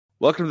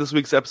Welcome to this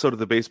week's episode of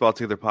the Baseball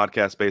Together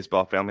podcast,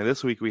 Baseball Family.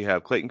 This week we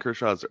have Clayton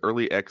Kershaw's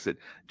early exit,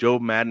 Joe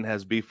Madden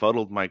has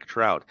befuddled Mike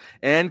Trout,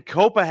 and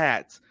Copa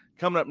hats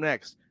coming up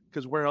next,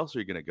 because where else are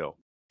you going to go?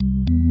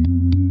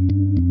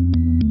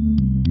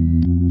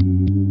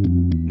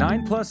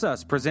 9+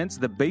 Us presents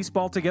the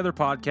Baseball Together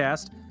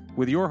podcast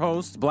with your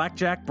hosts,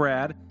 Blackjack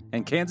Brad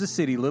and Kansas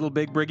City Little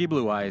Big Briggy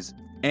Blue Eyes.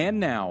 And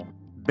now,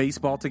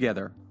 Baseball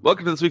Together.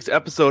 Welcome to this week's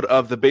episode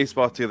of the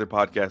Baseball Together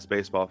podcast,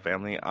 Baseball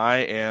Family. I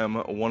am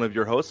one of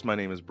your hosts. My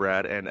name is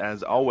Brad, and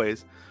as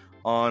always,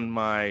 on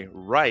my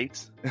right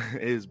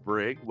is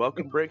Brig.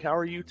 Welcome, Brig. How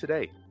are you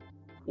today?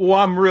 Well,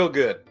 I'm real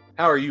good.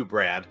 How are you,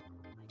 Brad?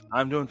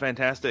 I'm doing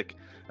fantastic.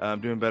 I'm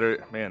doing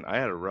better. Man, I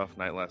had a rough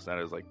night last night.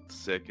 I was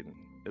sick, and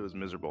it was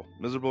miserable.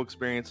 Miserable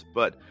experience,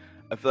 but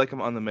I feel like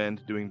I'm on the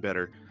mend, doing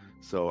better.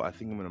 So I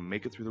think I'm going to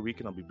make it through the week,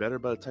 and I'll be better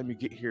by the time you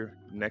get here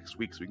next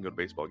week so we can go to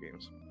baseball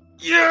games.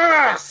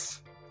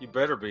 Yes! You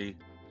better be,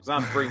 because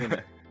I'm bringing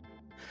it.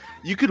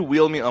 You could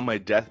wheel me on my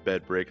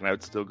deathbed, Break, and I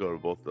would still go to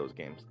both of those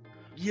games.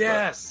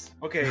 Yes!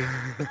 But... Okay.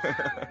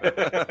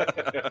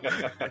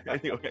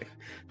 Anyway.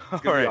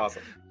 It's going to be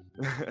awesome.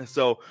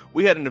 So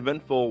we had an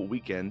eventful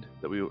weekend.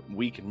 We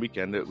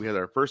had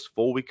our first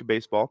full week of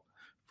baseball.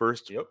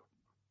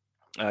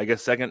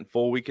 Second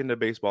full weekend of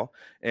baseball.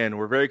 And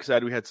we're very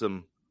excited. We had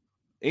some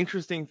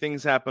interesting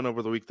things happen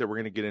over the week that we're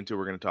going to get into.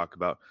 We're going to talk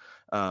about.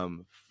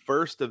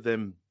 First of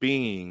them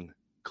being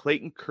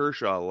Clayton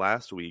Kershaw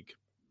last week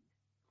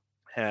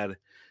had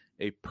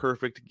a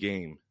perfect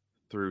game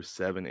through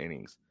 7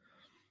 innings.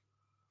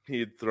 He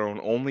had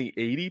thrown only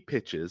 80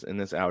 pitches in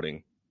this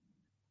outing.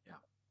 Yeah.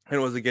 And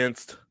it was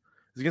against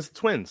the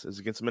Twins. It was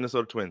against the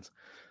Minnesota Twins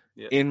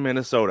in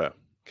Minnesota.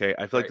 Okay.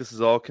 I feel like this is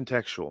all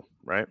contextual,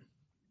 right?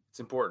 It's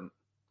important.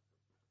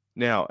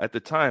 Now, at the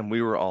time,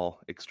 we were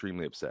all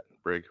extremely upset,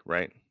 Brig,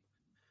 right?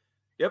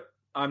 Yep.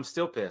 I'm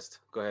still pissed.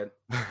 Go ahead.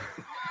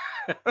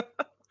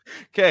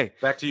 Okay.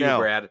 Back to you, now,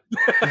 Brad.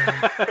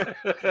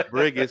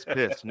 Brig is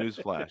pissed.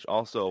 Newsflash.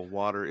 Also,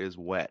 water is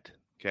wet.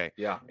 Okay.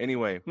 Yeah.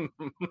 Anyway.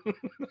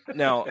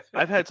 Now,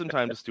 I've had some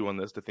time to stew on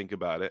this, to think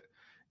about it,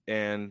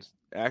 and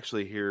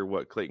actually hear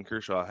what Clayton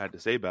Kershaw had to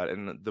say about it.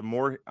 And the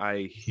more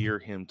I hear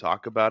him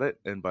talk about it,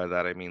 and by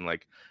that I mean,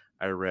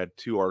 I read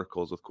 2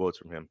 articles with quotes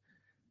from him,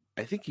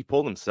 I think he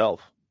pulled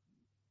himself.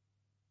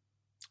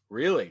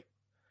 Really?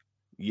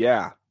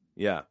 Yeah.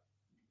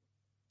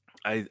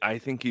 I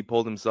think he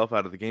pulled himself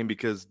out of the game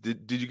because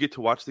did you get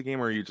to watch the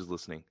game, or are you just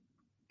listening?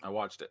 I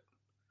watched it.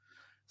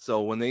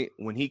 So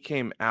when he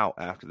came out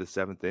after the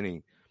 7th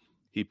inning,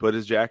 he put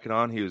his jacket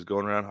on. He was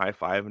going around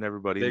high-fiving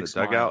everybody in the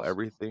dugout,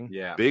 everything.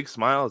 Yeah. Big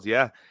smiles,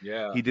 yeah.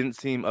 Yeah. He didn't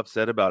seem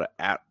upset about it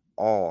at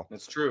all.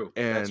 That's true.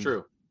 That's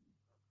true.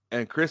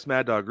 And Chris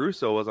Mad Dog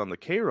Russo was on the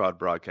K-Rod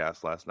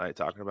broadcast last night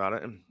talking about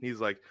it, and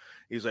he's like,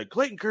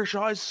 Clayton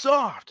Kershaw is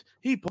soft.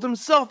 He pulled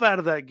himself out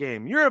of that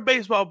game. You're a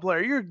baseball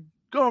player. You're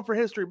going for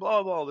history,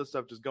 blah, blah, all this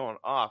stuff just going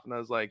off. And I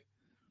was like,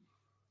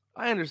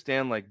 I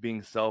understand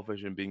being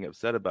selfish and being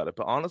upset about it.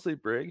 But honestly,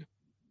 Brig,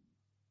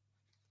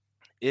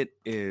 it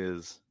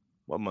is,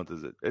 what month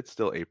is it? It's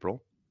still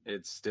April.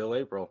 It's still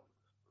April.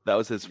 That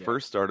was his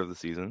first start of the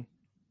season.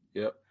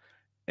 Yep.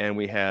 And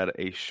we had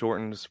a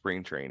shortened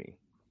spring training.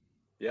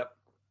 Yep.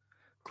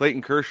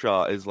 Clayton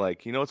Kershaw is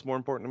you know what's more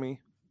important to me?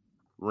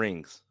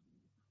 Rings.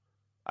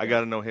 I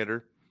got a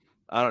no-hitter.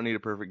 I don't need a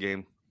perfect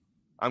game.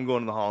 I'm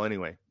going to the Hall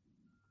anyway.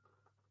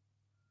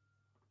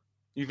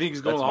 You think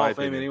he's going to the Hall of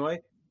Fame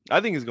anyway?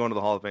 I think he's going to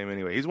the Hall of Fame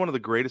anyway. He's one of the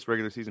greatest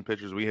regular season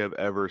pitchers we have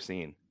ever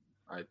seen.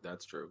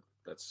 That's true.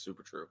 That's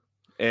super true.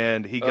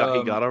 And he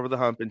got over the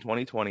hump in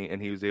 2020,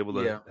 and he was able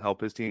to help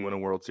his team win a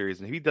World Series.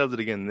 And if he does it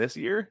again this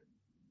year,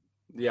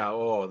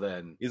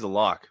 then he's a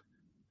lock.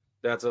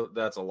 That's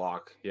a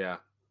lock. Yeah.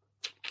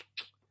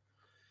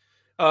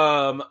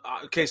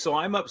 Okay, so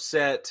I'm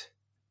upset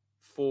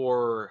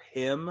for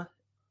him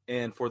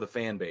and for the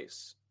fan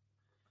base.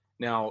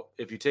 Now,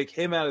 if you take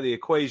him out of the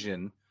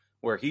equation,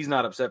 where he's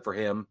not upset for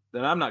him,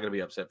 then I'm not going to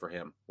be upset for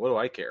him. What do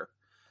I care?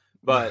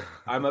 But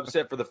I'm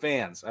upset for the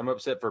fans. I'm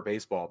upset for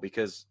baseball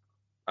because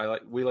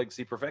we like to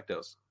see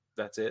perfectos.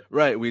 That's it.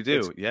 Right, we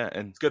do.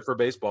 And it's good for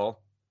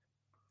baseball.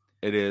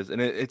 It is,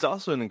 and it's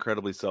also an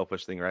incredibly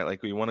selfish thing,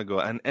 right? We want to go,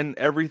 and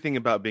everything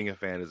about being a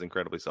fan is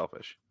incredibly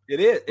selfish. It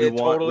is. We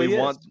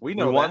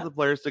want the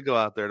players to go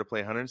out there to play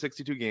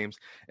 162 games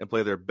and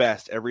play their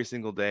best every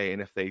single day.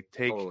 And if they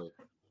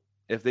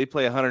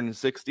play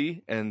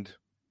 160 and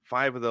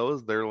 5 of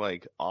those they're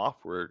off,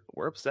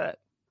 we're upset,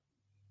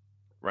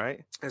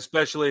 right?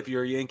 Especially if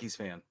you're a Yankees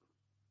fan.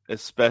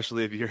 Because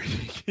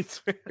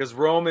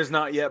Rome is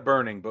not yet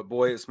burning, but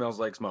boy, it smells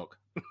like smoke.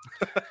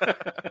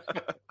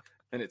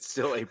 And it's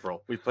still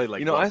April. We played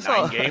 9 games.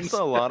 I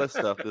saw a lot of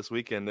stuff this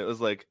weekend. It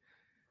was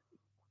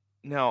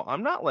now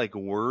I'm not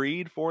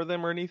worried for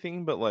them or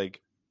anything, but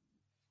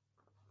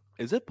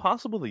is it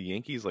possible the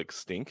Yankees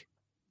stink?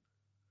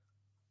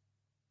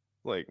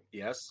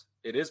 Yes,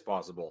 it is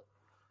possible.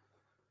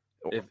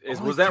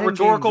 Was that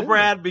rhetorical,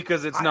 Brad?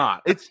 Because it's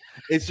not.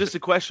 It's just a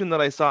question that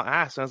I saw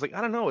asked. And I was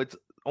I don't know. It's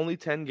only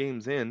 10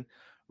 games in,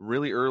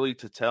 really early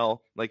to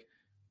tell.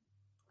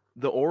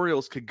 the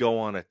Orioles could go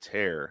on a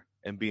tear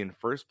and be in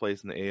first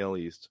place in the AL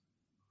East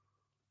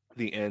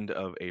the end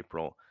of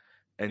April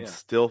and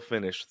still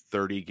finish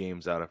 30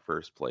 games out of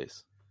first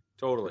place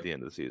Totally. at the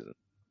end of the season.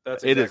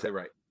 That's exactly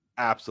right.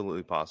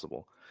 Absolutely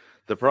possible.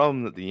 The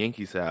problem that the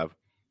Yankees have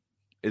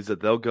is that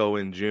they'll go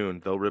in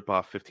June, they'll rip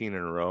off 15 in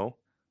a row,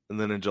 and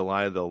then in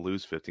July they'll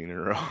lose 15 in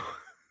a row.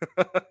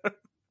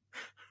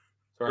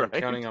 So I'm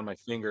counting on my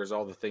fingers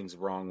all the things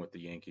wrong with the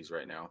Yankees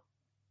right now.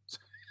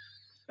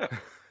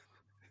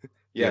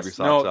 You have your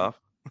socks off?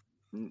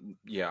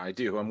 Yeah, I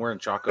do. I'm wearing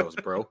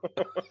Chacos, bro.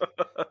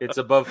 It's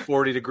above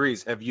 40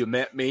 degrees. Have you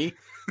met me?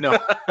 No.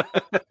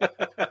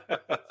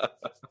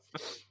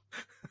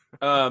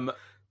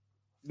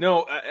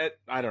 No,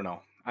 I don't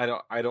know. I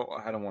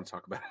don't want to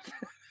talk about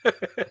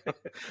it.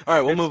 All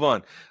right, we'll move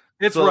on.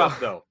 It's rough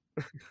though.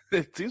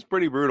 It seems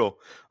pretty brutal,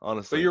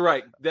 honestly. But you're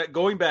right. That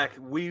going back,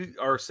 we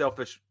are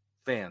selfish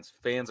fans.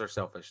 Fans are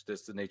selfish.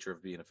 That's the nature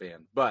of being a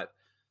fan. But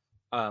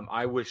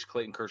I wish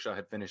Clayton Kershaw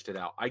had finished it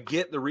out. I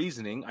get the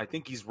reasoning. I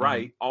think he's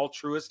right.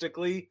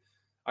 Altruistically,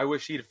 I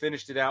wish he'd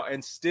finished it out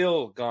and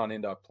still gone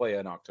into play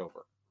in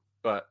October.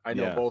 But I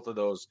know both of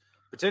those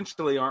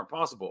potentially aren't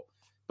possible.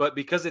 But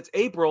because it's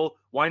April,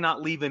 why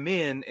not leave him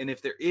in? And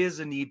if there is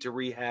a need to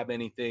rehab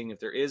anything, if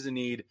there is a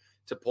need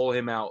to pull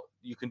him out,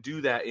 you can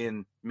do that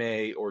in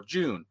May or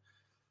June.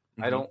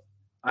 Mm-hmm.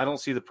 I don't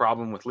see the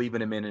problem with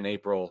leaving him in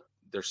April.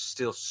 There's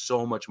still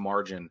so much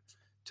margin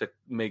to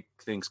make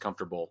things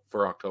comfortable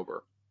for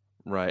October.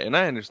 Right. And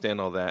I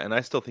understand all that. And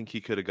I still think he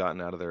could have gotten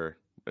out of there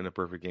in a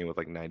perfect game with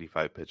like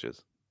 95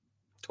 pitches.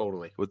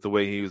 Totally. With the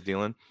way he was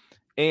dealing.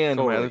 And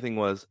my other thing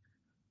was,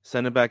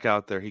 send him back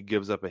out there. He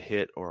gives up a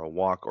hit or a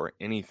walk or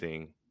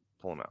anything,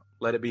 pull him out.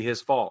 Let it be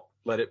his fault.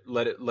 Let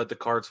the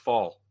cards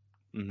fall.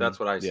 Mm-hmm. That's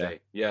what I say.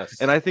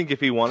 Yes. And I think if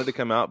he wanted to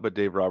come out, but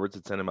Dave Roberts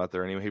had sent him out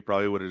there anyway, he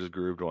probably would have just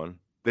grooved one.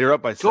 They were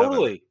up by 7.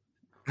 Totally.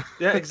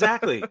 Yeah,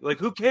 exactly. Like,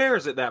 who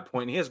cares at that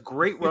point? He has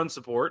great run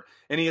support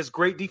and he has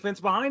great defense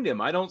behind him.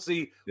 I don't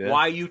see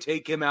why you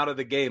take him out of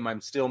the game.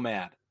 I'm still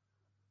mad.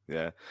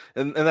 Yeah.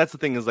 And that's the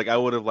thing is, like, I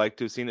would have liked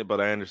to have seen it, but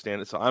I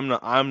understand it. So I'm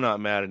not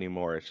mad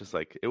anymore. It's just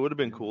like, it would have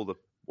been cool to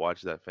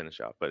watch that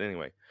finish out. But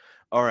anyway,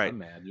 all right. I'm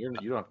mad. You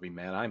don't have to be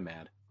mad. I'm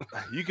mad.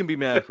 You can be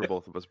mad for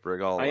both of us,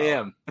 Brig. I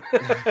am.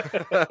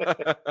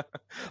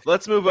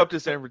 Let's move up to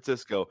San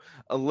Francisco.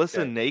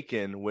 Alyssa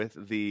Nakin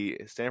with the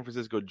San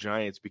Francisco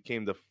Giants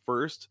became the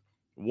first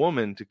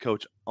woman to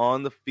coach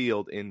on the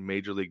field in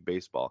Major League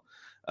Baseball.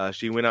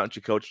 She went out and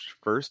she coached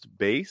first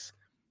base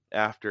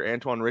after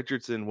Antoine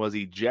Richardson was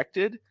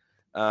ejected.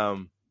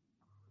 I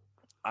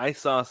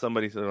saw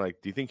somebody say,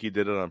 like, do you think he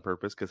did it on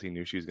purpose because he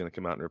knew she was going to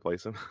come out and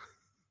replace him?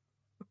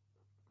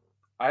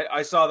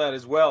 I saw that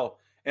as well.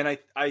 And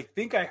I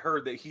think I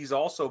heard that he's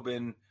also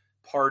been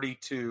party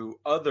to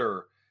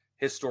other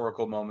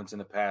historical moments in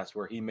the past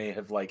where he may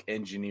have like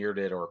engineered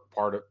it or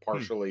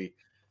partially,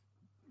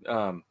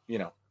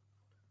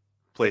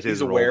 played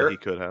his role that he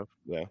could have.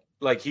 Yeah.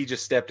 Like he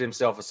just stepped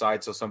himself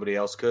aside so somebody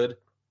else could.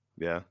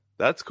 Yeah.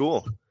 That's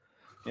cool.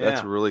 Yeah.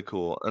 That's really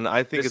cool. And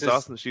I think it's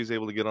awesome that she was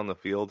able to get on the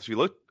field. She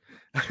looked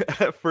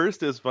at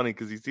first, it was funny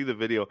because you see the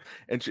video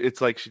and it's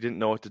like she didn't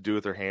know what to do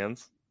with her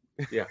hands.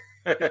 Yeah.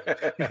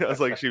 It's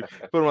like she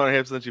put them on her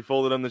hips, and then she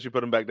folded them, then she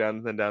put them back down,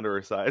 and then down to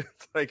her side.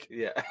 It's like,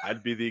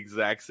 I'd be the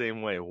exact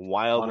same way,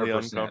 wildly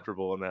 100%.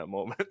 Uncomfortable in that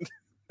moment.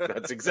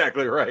 That's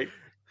exactly right.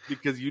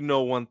 Because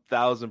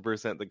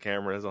 1,000% the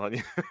camera is on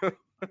you.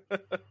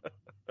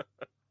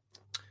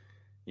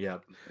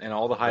 Yep. And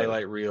all the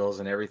highlight reels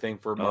and everything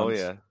for months. Oh,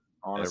 yeah.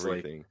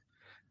 Honestly.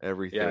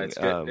 Everything. Yeah, it's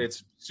good.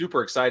 It's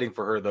super exciting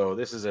for her, though.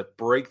 This is a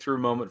breakthrough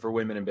moment for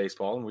women in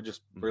baseball, and we're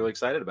just really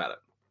excited about it.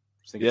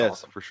 Yes,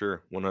 awesome. For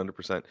sure.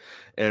 100%.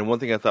 And one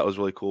thing I thought was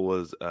really cool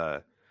was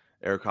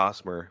Eric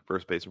Hosmer,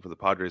 first baseman for the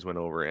Padres, went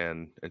over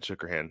and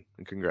shook her hand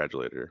and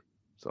congratulated her.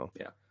 So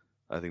yeah,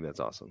 I think that's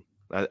awesome.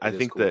 I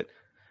think cool. that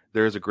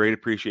there is a great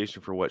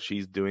appreciation for what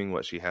she's doing,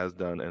 what she has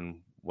done, and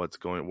what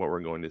we're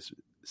going to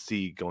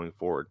see going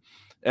forward.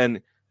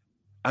 And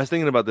I was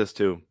thinking about this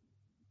too,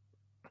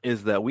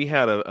 is that we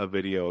had a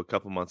video a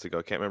couple months ago.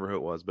 I can't remember who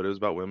it was, but it was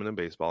about women in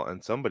baseball,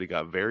 and somebody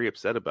got very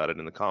upset about it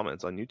in the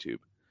comments on YouTube.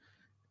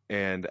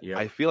 And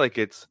I feel like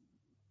it's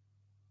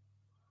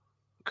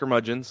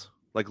curmudgeons,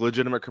 like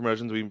legitimate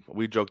curmudgeons.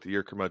 We joked that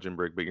you're curmudgeon,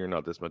 Brig, but you're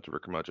not this much of a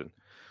curmudgeon.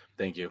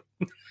 Thank you.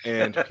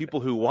 And people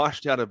who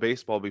washed out of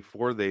baseball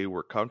before they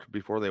were comfortable,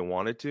 before they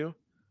wanted to,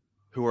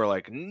 who are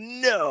like,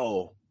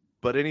 no.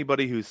 But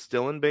anybody who's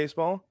still in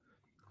baseball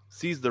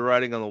sees the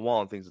writing on the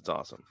wall and thinks it's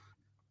awesome.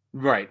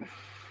 Right.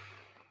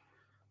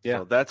 Yeah.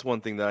 So that's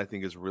one thing that I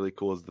think is really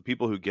cool is the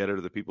people who get it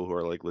are the people who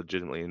are like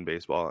legitimately in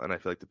baseball. And I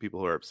feel like the people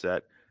who are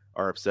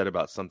upset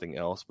about something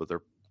else, but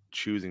they're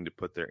choosing to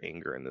put their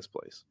anger in this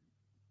place.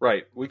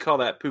 Right. We call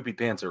that poopy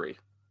pantsery.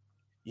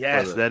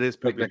 Yes, that is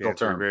poopy pantsery.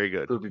 Term. Very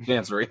good. Poopy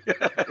pantsery.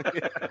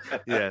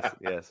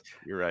 Yes,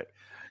 you're right.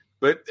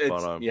 But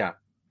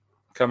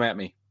come at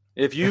me.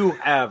 If you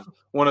have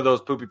one of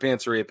those poopy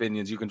pantsery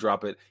opinions, you can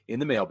drop it in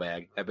the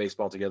mailbag at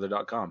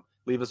baseballtogether.com.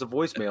 Leave us a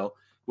voicemail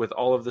with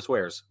all of the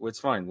swears. It's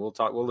fine. We'll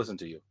talk. We'll listen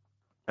to you.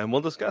 And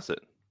we'll discuss it.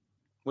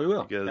 We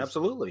will. Because,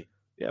 Absolutely.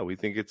 yeah, we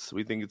think it's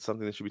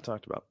something that should be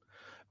talked about.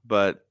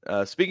 But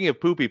speaking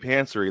of poopy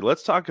pantsery,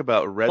 let's talk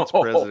about Reds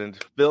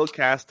president Phil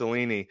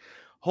Castellini.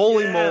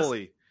 Holy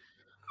moly!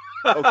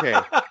 Okay,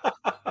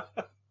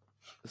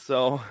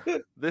 so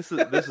this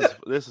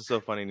is so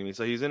funny to me.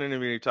 So he's in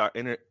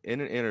an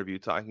interview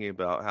talking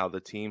about how the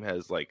team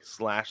has like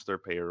slashed their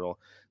payroll.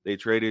 They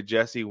traded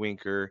Jesse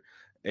Winker,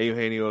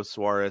 Eugenio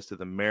Suarez to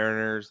the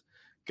Mariners,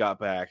 got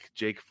back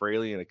Jake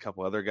Fraley and a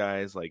couple other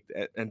guys.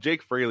 And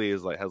Jake Fraley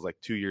has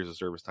 2 years of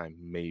service time,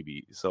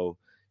 maybe. So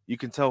you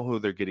can tell who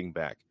they're getting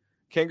back.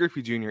 Ken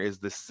Griffey Jr. is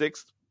the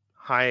 6th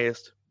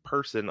highest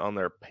person on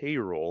their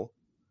payroll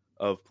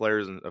of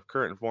players and of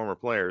current and former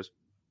players.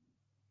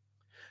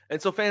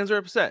 And so fans are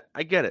upset.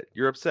 I get it.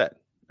 You're upset.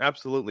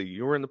 Absolutely.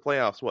 You were in the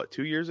playoffs,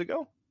 2 years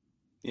ago?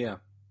 Yeah.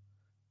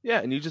 Yeah,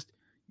 and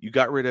you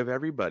got rid of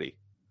everybody.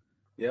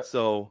 Yeah.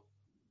 So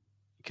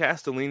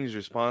Castellini's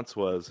response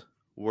was,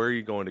 where are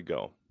you going to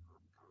go?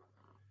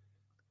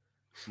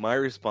 My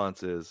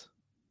response is,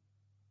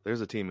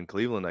 there's a team in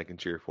Cleveland I can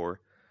cheer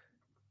for,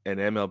 and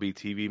MLB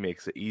TV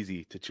makes it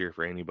easy to cheer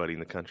for anybody in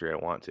the country I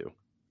want to.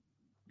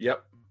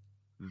 Yep.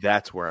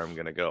 That's where I'm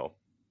going to go.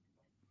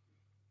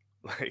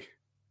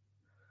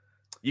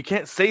 You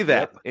can't say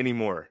that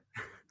anymore.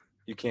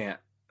 You can't.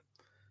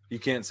 You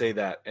can't say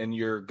that. And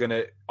you're going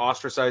to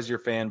ostracize your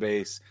fan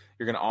base.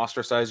 You're going to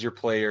ostracize your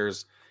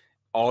players.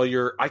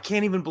 I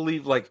can't even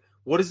believe,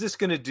 what is this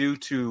going to do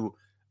to,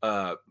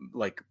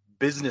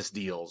 business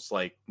deals,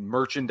 like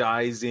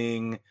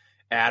merchandising,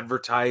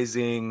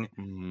 advertising,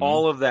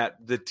 all of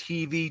that, the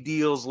TV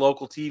deals,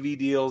 local TV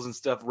deals and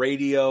stuff,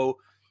 radio.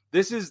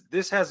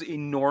 This has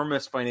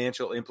enormous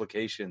financial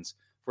implications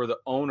for the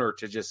owner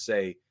to just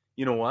say,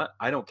 you know what?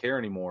 I don't care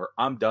anymore.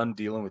 I'm done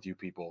dealing with you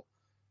people.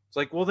 It's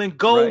like, well, then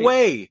go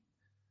away.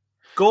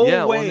 Go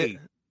away.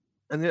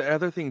 And the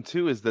other thing,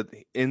 too, is that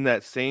in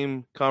that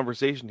same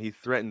conversation, he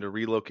threatened to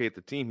relocate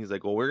the team. He's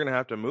like, well, we're going to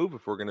have to move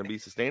if we're going to be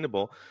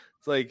sustainable.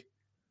 It's like,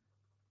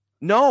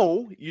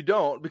 no, you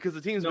don't, because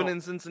the team's been in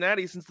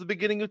Cincinnati since the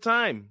beginning of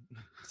time.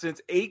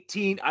 Since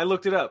I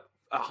looked it up,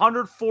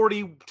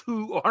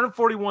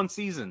 141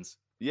 seasons.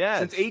 Yeah.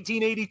 Since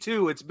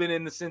 1882, it's been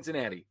in the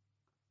Cincinnati.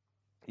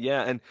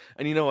 Yeah,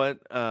 and you know what?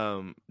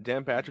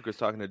 Dan Patrick was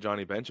talking to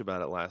Johnny Bench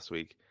about it last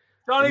week.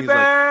 Johnny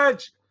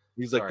Bench!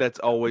 He's like, that's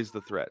always the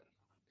threat.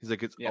 He's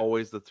like, it's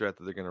always the threat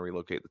that they're going to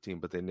relocate the team,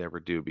 but they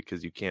never do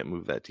because you can't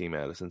move that team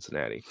out of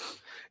Cincinnati.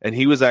 And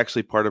he was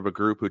actually part of a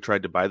group who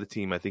tried to buy the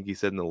team, I think he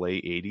said in the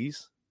late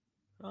 80s.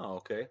 Oh,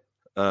 okay.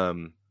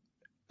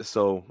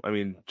 So, I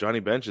mean, Johnny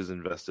Bench is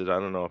invested. I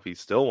don't know if he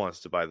still wants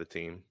to buy the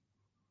team,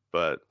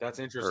 but that's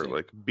interesting.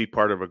 Or be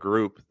part of a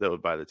group that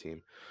would buy the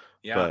team.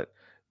 Yeah. But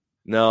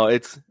no,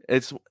 it's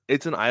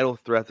an idle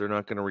threat. They're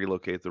not going to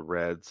relocate the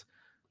Reds.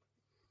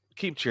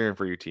 Keep cheering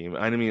for your team.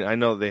 I mean, I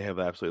know they have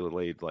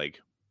absolutely laid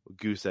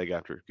goose egg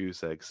after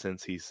goose egg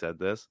since he said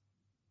this,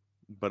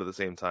 but at the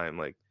same time,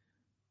 I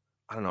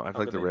don't know. I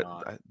feel like the Reds,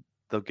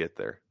 they'll get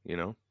there. You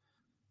know?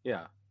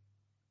 Yeah.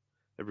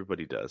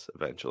 Everybody does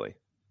eventually,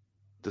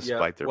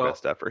 despite their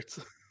best efforts.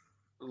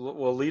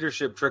 Well,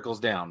 leadership trickles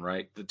down,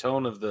 right? The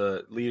tone of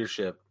the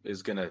leadership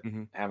is going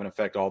to have an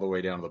effect all the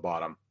way down to the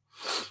bottom.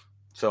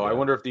 So I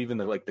wonder if even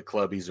the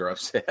clubbies are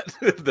upset.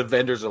 The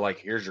vendors are like,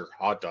 "Here's your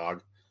hot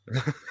dog."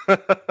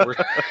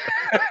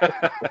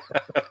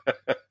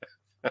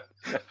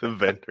 The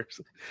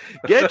vendors,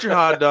 get your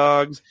hot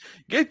dogs,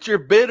 get your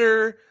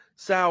bitter,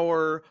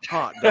 sour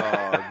hot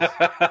dogs.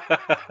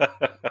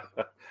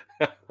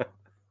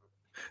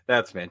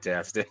 That's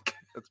fantastic.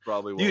 That's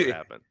probably what would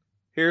happen.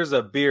 Here's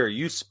a beer.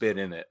 You spit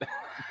in it.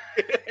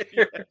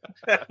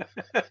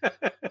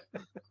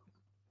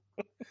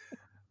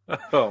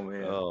 Oh,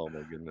 man. Oh,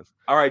 my goodness.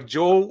 All right.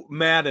 Joe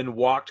Madden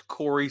walked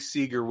Corey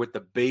Seager with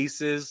the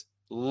bases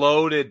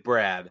loaded,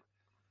 Brad.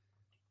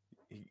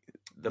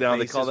 The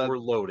bases were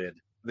loaded.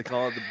 They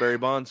call it the Barry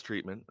Bonds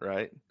treatment,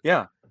 right?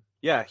 Yeah.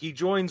 Yeah. He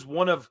joins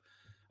one of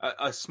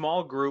a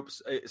small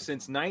groups.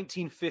 Since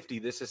 1950,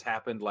 this has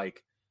happened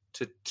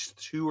to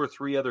 2 or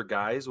 3 other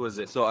guys. Was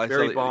it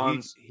Barry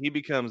Bonds? He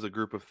becomes a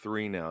group of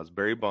 3 now. It's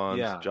Barry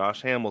Bonds,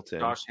 Josh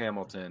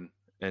Hamilton,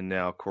 and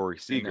now Corey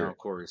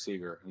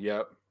Seager.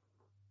 Yep.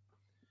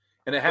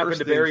 And it happened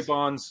to Barry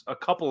Bonds a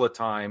couple of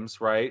times,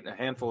 right? A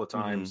handful of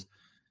times.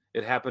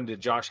 It happened to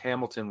Josh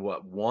Hamilton,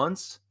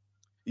 once?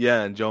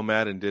 Yeah, and Joe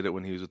Madden did it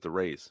when he was with the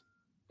Rays.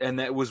 And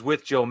that was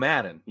with Joe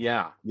Madden.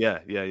 Yeah. Yeah.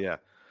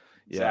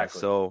 Exactly.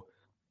 So,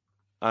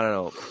 I don't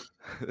know.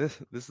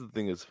 This is the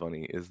thing that's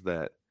funny is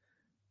that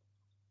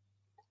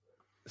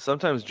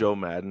sometimes Joe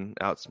Madden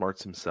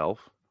outsmarts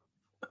himself.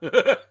 He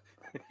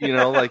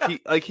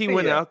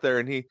went out there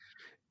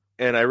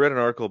and I read an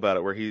article about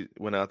it where he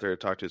went out there to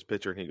talk to his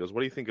pitcher and he goes,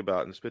 "What do you think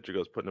about?" And his pitcher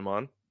goes, "Putting him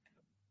on."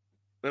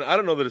 And I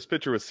don't know that his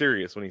pitcher was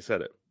serious when he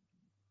said it.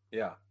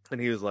 Yeah. And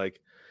he was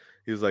like,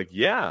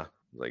 "Yeah."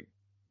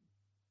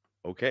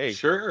 Okay.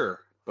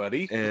 Sure,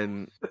 buddy.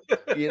 And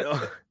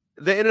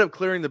they ended up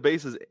clearing the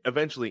bases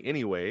eventually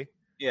anyway.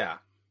 Yeah.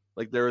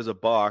 There was a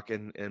balk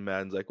and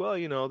Madden's like, "Well,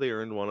 they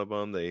earned one of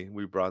them.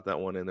 We brought that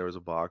one in. There was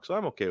a balk. So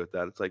I'm okay with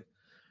that." It's like,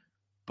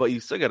 but you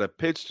still got to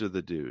pitch to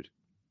the dude.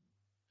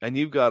 And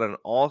you've got an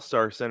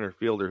all-star center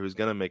fielder who's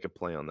going to make a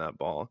play on that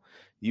ball.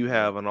 You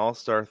have an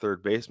all-star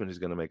third baseman who's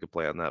going to make a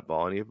play on that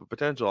ball. And you have a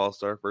potential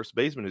all-star first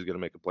baseman who's going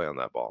to make a play on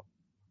that ball.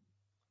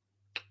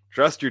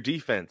 Trust your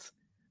defense.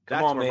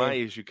 That's where my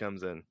issue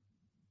comes in.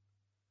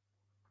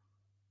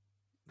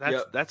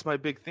 That's my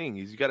big thing.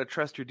 You got to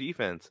trust your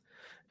defense.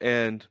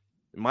 And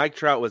Mike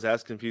Trout was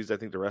as confused, I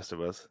think, the rest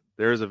of us.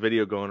 There is a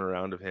video going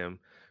around of him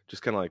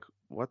just kind of like,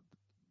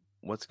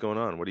 what's going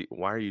on?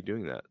 Why are you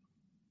doing that?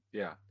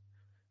 Yeah.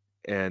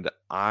 And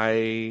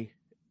I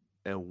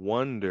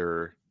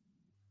wonder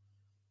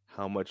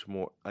how much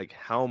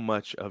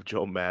of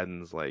Joe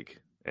Madden's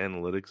like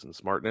analytics and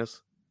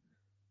smartness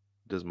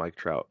does Mike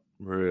Trout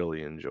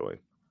really enjoy?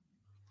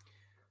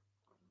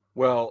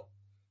 Well,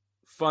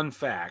 fun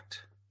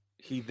fact,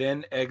 he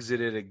then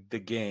exited the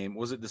game.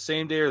 Was it the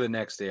same day or the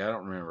next day? I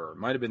don't remember. It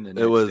might have been the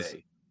next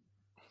day.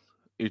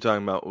 You're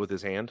talking about with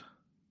his hand?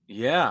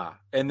 Yeah.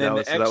 And then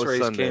the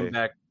x-rays came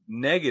back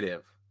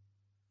negative.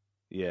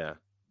 Yeah.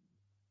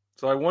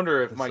 So I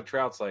wonder if Mike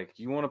Trout's like,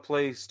 you want to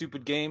play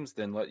stupid games?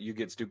 Then let you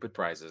get stupid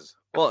prizes.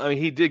 Well, I mean,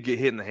 he did get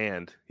hit in the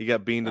hand. He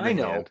got beamed in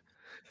the hand.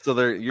 So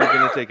you're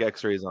going to take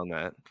x-rays on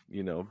that,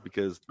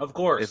 because of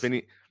course,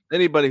 if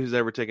anybody who's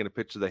ever taken a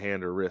picture of the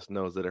hand or wrist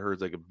knows that it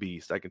hurts like a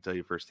beast. I can tell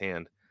you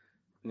firsthand.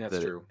 That's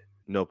true.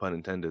 No pun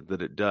intended,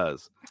 that it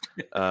does.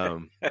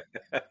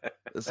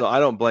 So I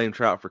don't blame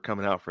Trout for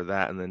coming out for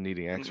that and then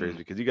needing x-rays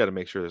because you got to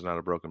make sure there's not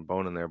a broken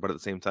bone in there. But at the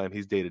same time,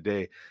 he's day to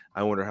day.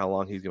 I wonder how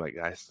long he's going to be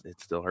like, guys,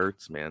 it still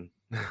hurts, man.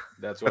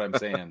 That's what I'm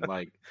saying.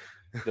 Like,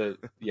 it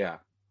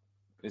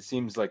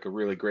seems like a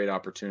really great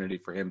opportunity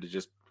for him to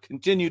just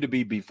continue to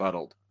be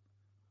befuddled.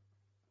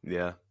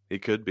 Yeah, he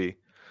could be.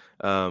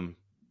 Shohei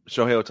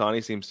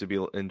Ohtani seems to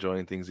be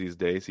enjoying things these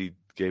days. He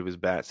gave his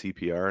bat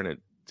CPR and it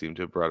seemed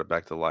to have brought it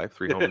back to life.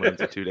 3 home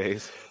runs in 2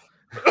 days.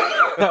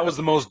 That was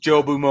the most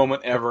Jobu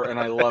moment ever, and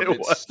I loved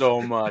it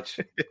so much.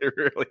 It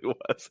really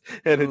was,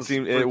 and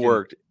it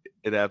worked.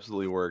 It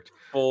absolutely worked.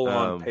 Full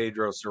on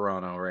Pedro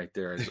Serrano right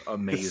there is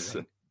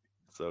amazing.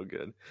 So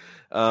good.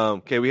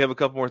 Okay, we have a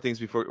couple more things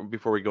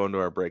before we go into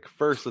our break.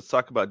 First, let's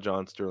talk about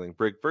John Sterling.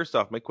 Brig, first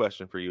off, my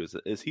question for you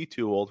is he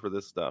too old for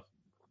this stuff?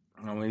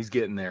 I mean, he's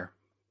getting there.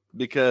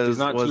 Because he's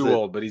not too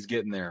old, but he's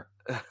getting there.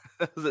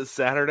 Was it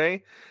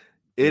Saturday?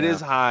 It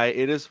is high.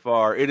 It is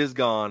far. It is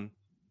gone.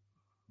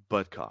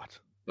 But caught.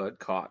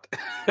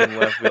 In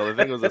left field. I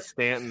think it was a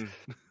Stanton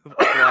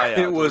fly out.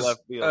 It was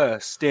left field.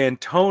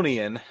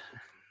 Stantonian.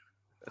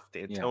 A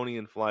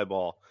Stantonian fly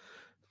ball.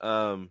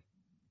 I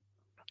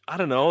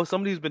don't know.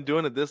 Somebody who's been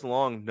doing it this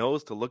long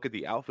knows to look at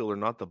the outfielder,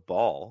 not the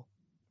ball.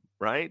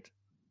 Right?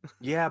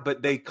 Yeah,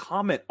 but they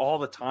comment all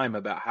the time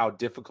about how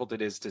difficult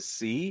it is to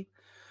see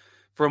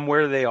from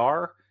where they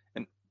are.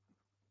 And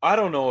I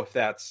don't know if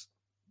that's...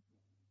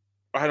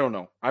 I don't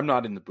know. I'm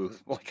not in the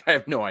booth. Like, I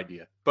have no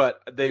idea. But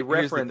they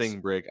reference... Here's the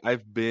thing, Brig.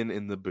 I've been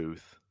in the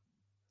booth.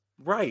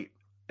 Right.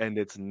 And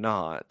it's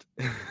not.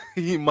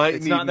 You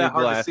might need new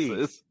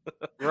glasses.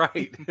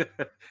 Right.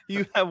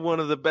 You have one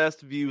of the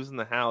best views in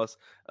the house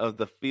of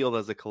the field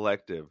as a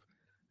collective.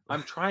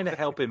 I'm trying to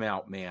help him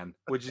out, man.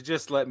 Would you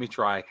just let me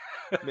try?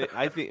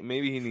 I think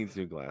maybe he needs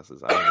new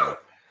glasses. I don't know.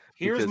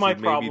 Here's my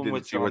problem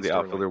with John where the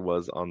Sterling. outfielder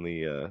was on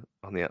the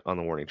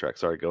warning track.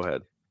 Sorry, go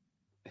ahead.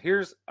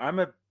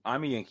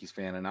 I'm a Yankees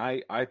fan, and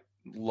I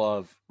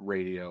love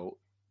radio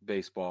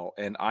baseball,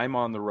 and I'm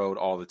on the road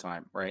all the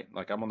time, right?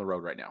 Like, I'm on the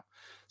road right now.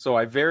 So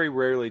I very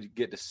rarely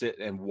get to sit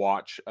and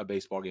watch a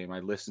baseball game.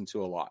 I listen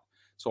to a lot.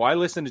 So I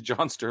listen to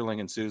John Sterling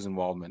and Susan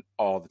Waldman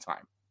all the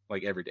time,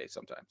 like every day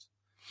sometimes.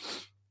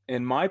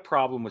 And my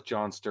problem with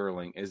John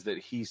Sterling is that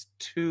he's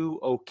too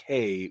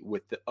okay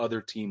with the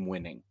other team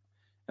winning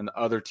and the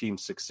other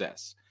team's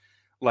success.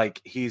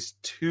 Like, he's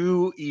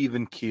too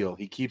even keel.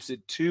 He keeps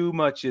it too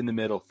much in the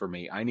middle for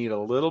me. I need a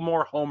little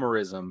more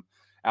homerism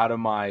out of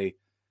my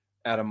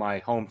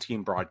home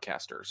team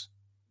broadcasters.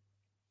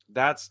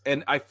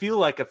 And I feel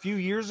like a few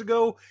years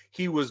ago,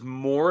 he was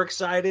more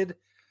excited.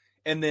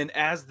 And then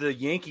as the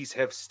Yankees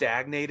have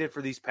stagnated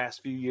for these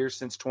past few years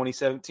since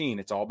 2017,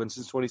 it's all been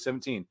since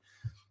 2017.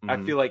 Mm-hmm.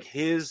 I feel like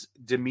his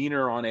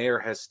demeanor on air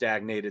has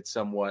stagnated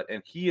somewhat.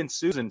 And he and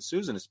Susan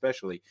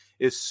especially,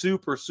 is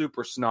super,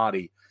 super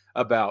snotty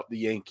about the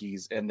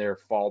Yankees and their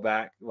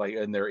fallback, like,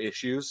 and their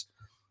issues.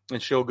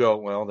 And she'll go,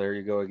 well, there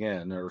you go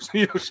again. Or,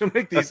 she'll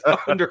make these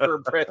under her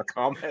breath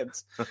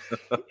comments.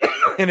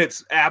 And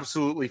it's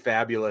absolutely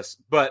fabulous.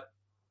 But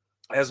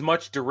as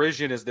much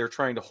derision as they're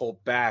trying to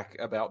hold back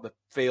about the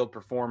failed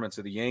performance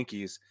of the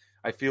Yankees,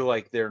 I feel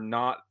like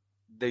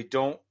they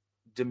don't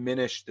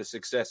diminish the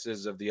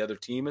successes of the other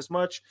team as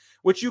much,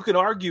 which you can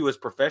argue is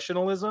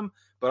professionalism,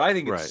 but I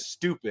think it's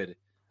stupid.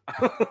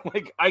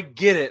 Like, I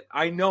get it.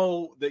 I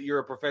know that you're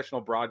a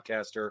professional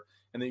broadcaster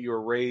and that you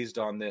were raised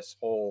on this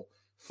whole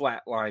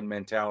flatline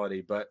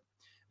mentality, but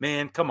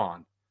man, come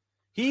on.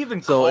 He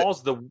even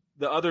calls the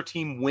other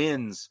team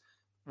wins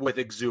with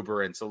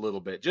exuberance a little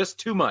bit, just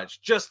too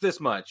much, just this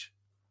much.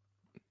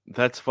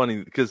 That's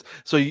funny because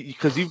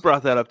you've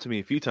brought that up to me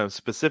a few times,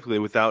 specifically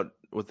without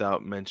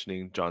without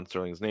mentioning John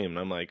Sterling's name. And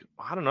I'm like,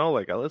 I don't know.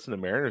 Like, I listen to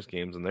Mariners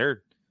games, and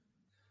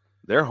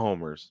they're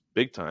homers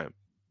big time.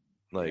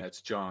 Like, yeah,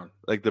 it's John.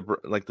 Like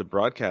the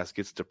broadcast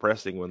gets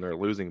depressing when they're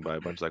losing by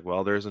a bunch. Like,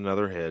 well, there's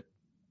another hit,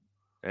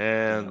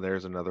 and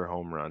there's another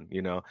home run.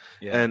 Yeah.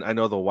 And I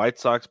know the White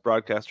Sox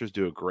broadcasters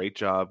do a great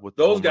job with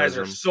those guys.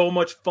 Are so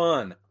much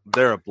fun.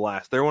 They're a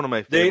blast. They're one of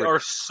my favorite. They are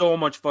so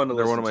much fun to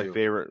listen to. They're one of my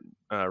favorite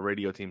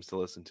radio teams to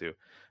listen to.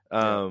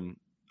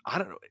 I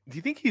don't know. Do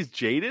you think he's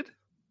jaded?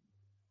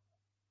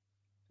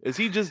 Is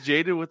he just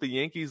jaded with the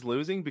Yankees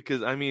losing?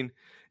 Because, I mean,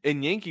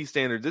 in Yankee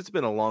standards, it's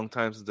been a long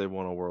time since they've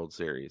won a World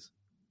Series.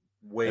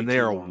 And they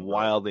are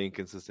wildly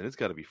inconsistent. It's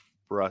got to be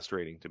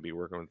frustrating to be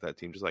working with that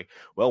team. Just like,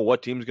 well,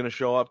 what team's going to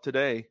show up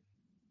today?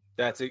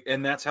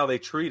 That's how they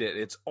treat it.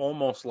 It's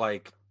almost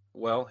like,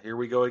 well, here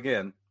we go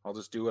again. I'll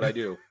just do what I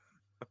do.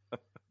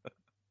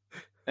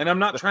 And I'm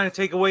not trying to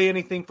take away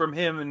anything from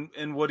him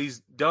and what he's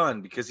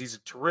done, because he's a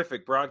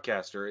terrific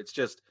broadcaster. It's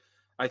just,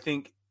 I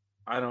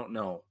don't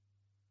know.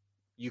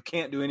 You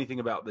can't do anything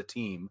about the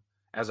team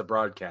as a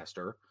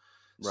broadcaster.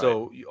 Right.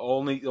 So the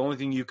only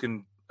thing you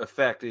can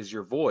affect is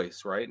your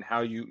voice, right? And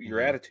how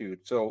your attitude.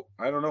 So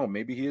I don't know.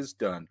 Maybe he is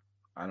done.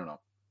 I don't know.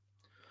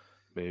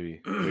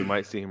 Maybe we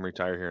might see him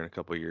retire here in a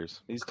couple of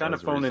years. He's kind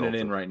of phoning it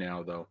in right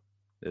now, though.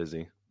 Is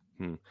he?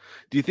 Do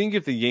you think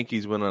if the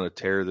Yankees went on a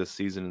tear this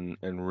season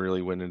and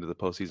really went into the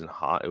postseason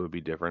hot, it would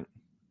be different?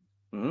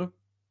 100%.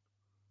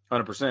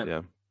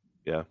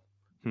 Yeah.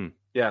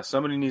 Yeah,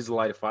 somebody needs to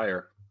light a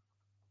fire.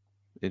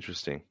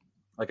 Interesting.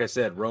 Like I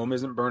said, Rome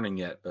isn't burning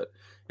yet, but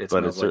it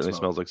certainly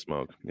smells like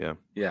smoke. Yeah.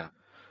 Yeah.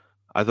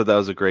 I thought that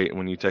was great.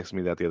 When you texted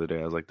me that the other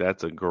day, I was like,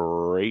 that's a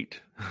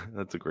great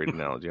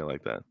analogy. I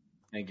like that.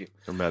 Thank you.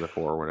 Or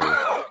metaphor or whatever.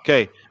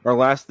 Okay, our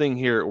last thing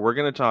here, we're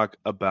going to talk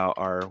about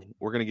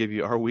we're going to give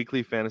you our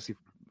weekly fantasy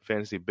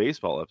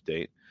baseball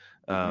update.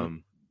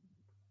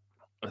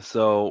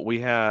 So we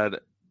had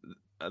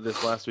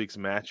this last week's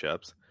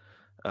matchups.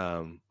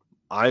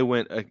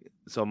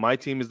 So my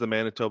team is the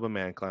Manitoba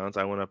Man Clowns.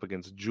 I went up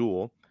against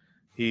Jewel.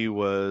 He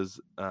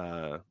was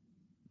the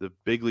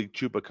Big League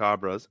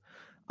Chupacabras.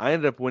 I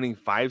ended up winning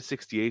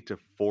 568 to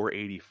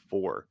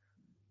 484.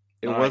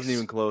 It wasn't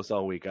even close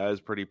all week. I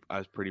was pretty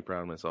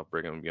proud of myself,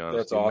 Brigham, to be honest.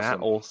 That's awesome. Matt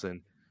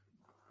Olson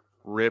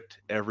ripped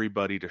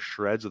everybody to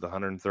shreds with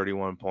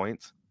 131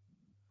 points.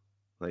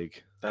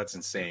 Like, that's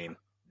insane.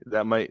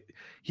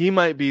 He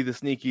might be the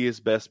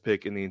sneakiest best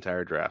pick in the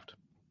entire draft.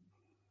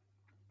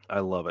 I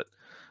love it.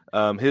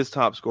 His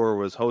top scorer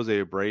was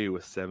Jose Abreu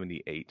with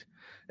 78.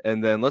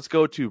 And then let's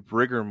go to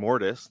Brigger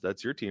Mortis.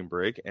 That's your team,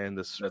 Brig. And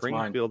the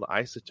Springfield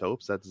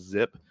Isotopes. That's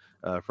Zip,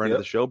 friend of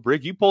the show.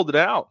 Brig, you pulled it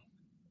out.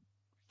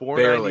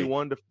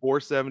 491 to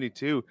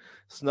 472.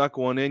 Snuck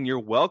one in. You're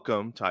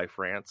welcome, Ty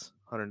France.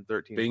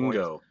 113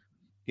 Bingo. Points.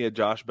 He had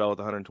Josh Bell with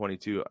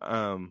 122.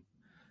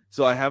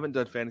 So I haven't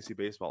done fantasy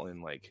baseball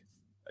in like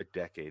a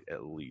decade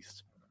at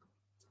least.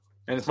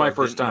 And it's my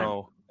first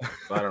time.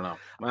 I don't know.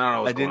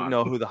 I didn't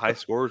know who the high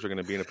scorers are going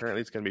to be, and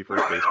apparently it's going to be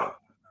first baseman.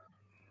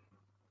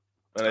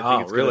 And I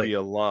think it's going to be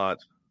a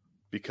lot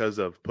because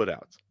of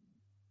putouts.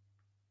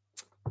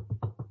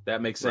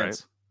 That makes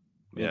sense.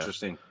 Right?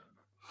 Interesting.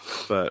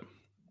 But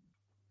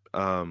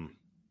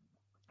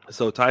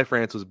so Ty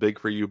France was big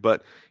for you,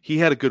 but he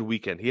had a good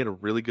weekend. He had a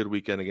really good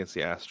weekend against the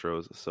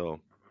Astros.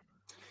 So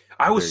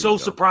I was so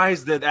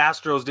surprised that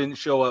Astros didn't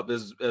show up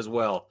as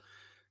well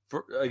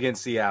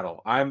against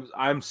Seattle.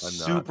 I'm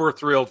super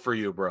thrilled for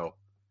you, bro.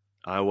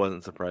 I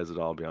wasn't surprised at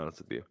all, to be honest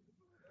with you.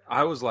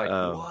 I was like,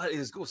 what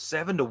is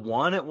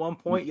 7-1 at one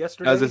point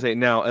yesterday? As I say,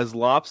 now, as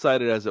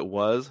lopsided as it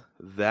was,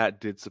 that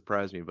did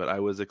surprise me, but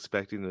I was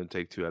expecting them to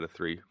take 2 out of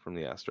 3 from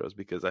the Astros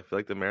because I feel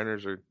like the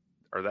Mariners are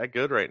that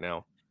good right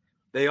now.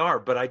 They are,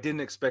 but I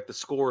didn't expect the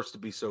scores to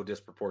be so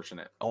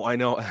disproportionate. Oh, I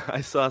know.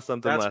 I saw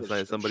something last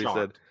night.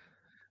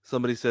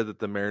 Somebody said that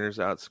the Mariners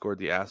outscored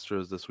the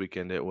Astros this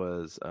weekend. It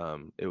was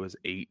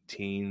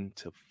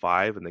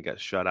 18-5, and they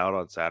got shut out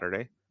on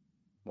Saturday.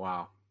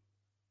 Wow.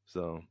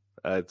 So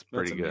it's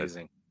pretty That's good.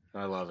 Amazing.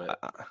 I love it.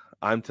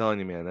 I'm telling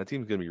you, man, that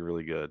team's gonna be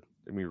really good.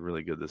 They're gonna be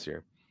really good this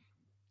year.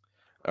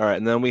 All right,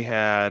 and then we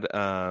had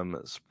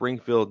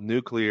Springfield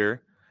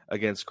Nuclear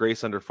against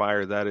Grace Under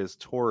Fire. That is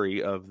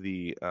Tori of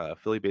the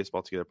Philly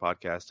Baseball Together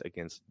podcast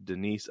against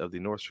Denise of the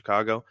North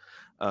Chicago.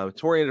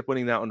 Tori ended up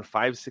winning that one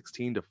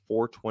 516 to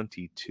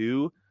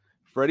 422.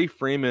 Freddie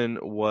Freeman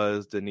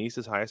was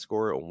Denise's high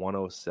scorer at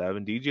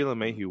 107. DJ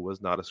LeMahieu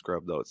was not a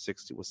scrub though.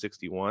 It was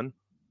 61.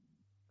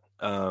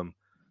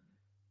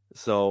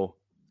 So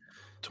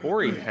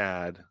Tori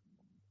had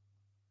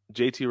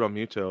JT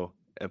Realmuto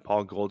and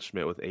Paul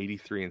Goldschmidt with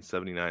 83 and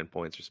 79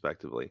 points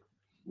respectively.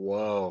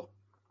 Whoa.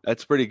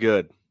 That's pretty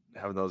good,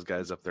 having those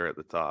guys up there at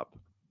the top.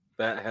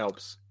 That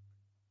helps.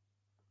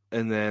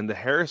 And then the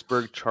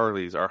Harrisburg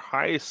Charlies, our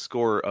highest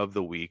scorer of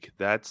the week.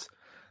 That's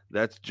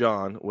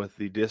John with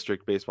the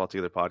District Baseball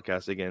Together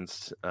podcast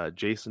against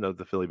Jason of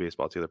the Philly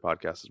Baseball Together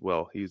podcast as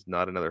well. He's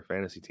not another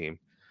fantasy team.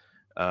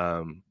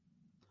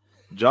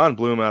 John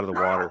blew him out of the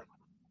water.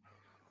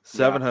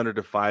 700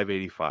 to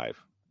 585.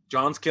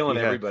 John's killing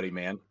everybody,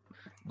 man.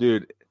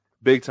 Dude,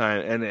 big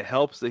time. And it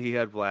helps that he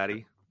had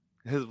Vladdy,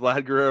 his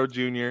Vlad Guerrero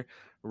Jr.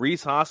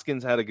 Reese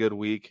Hoskins had a good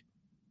week.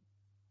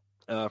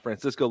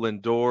 Francisco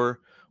Lindor,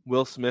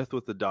 Will Smith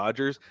with the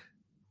Dodgers.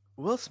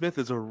 Will Smith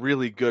is a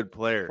really good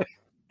player.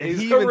 He's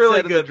he a even really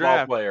said in the good ball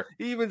draft, player.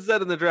 He even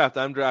said in the draft,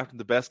 I'm drafting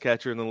the best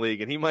catcher in the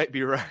league, and he might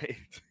be right.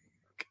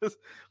 Because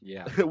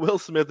Will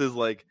Smith is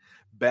like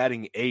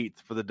batting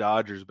 8th for the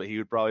Dodgers, but he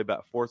would probably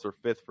bat 4th or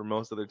 5th for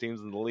most other teams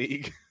in the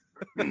league.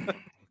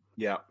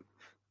 Yeah.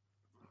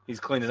 He's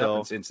cleaning up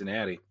in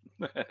Cincinnati.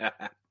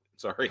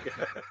 Sorry.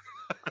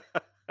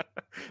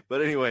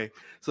 But anyway,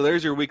 so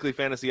there's your weekly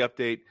fantasy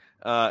update.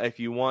 If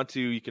you want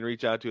to, you can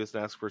reach out to us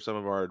and ask for some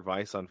of our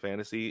advice on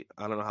fantasy.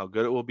 I don't know how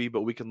good it will be,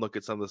 but we can look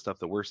at some of the stuff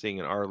that we're seeing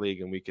in our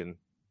league, and we can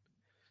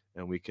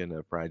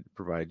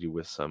provide you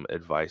with some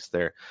advice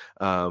there.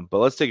 But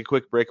let's take a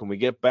quick break. When we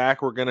get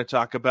back, we're going to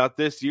talk about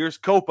this year's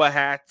Copa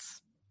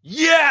hats.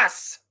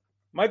 Yes!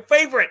 My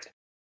favorite!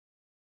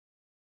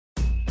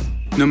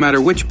 No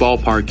matter which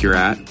ballpark you're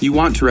at, you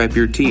want to rep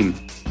your team.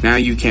 Now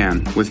you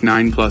can with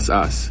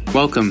 9+Us.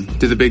 Welcome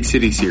to the Big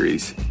City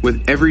Series.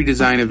 With every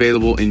design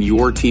available in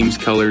your team's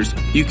colors,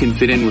 you can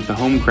fit in with the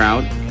home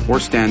crowd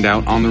or stand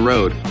out on the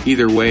road.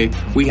 Either way,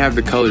 we have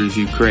the colors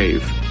you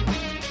crave.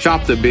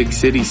 Shop the Big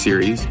City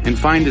Series and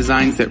find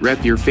designs that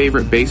rep your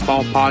favorite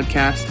baseball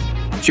podcast,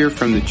 cheer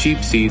from the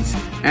cheap seats,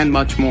 and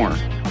much more.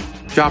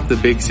 Shop the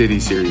Big City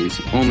Series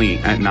only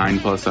at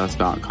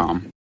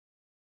 9plusus.com.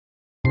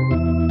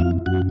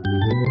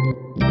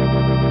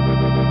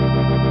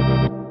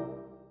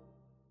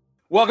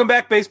 Welcome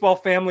back, baseball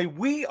family.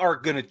 We are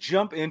going to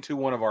jump into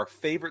one of our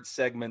favorite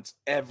segments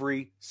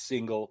every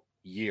single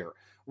year.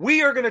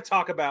 We are going to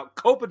talk about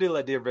Copa de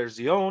la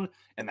Diversión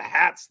and the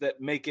hats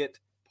that make it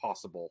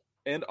possible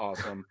and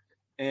awesome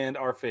and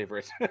our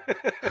favorite.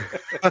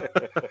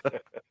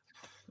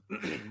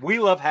 We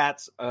love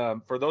hats.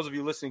 For those of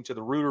you listening to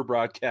the Rooter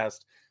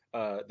broadcast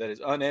that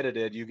is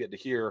unedited, you get to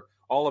hear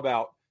all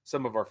about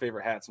some of our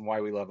favorite hats and why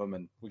we love them,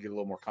 and we get a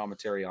little more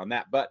commentary on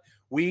that. But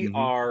we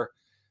are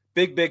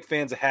big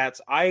fans of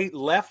hats. I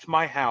left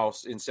my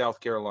house in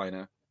South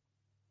Carolina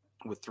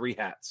with 3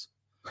 hats,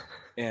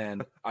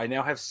 and I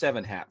now have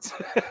 7 hats.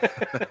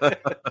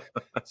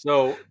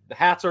 So the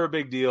hats are a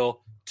big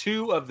deal.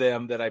 2 of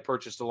them that I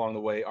purchased along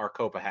the way are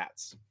Copa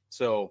hats.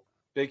 So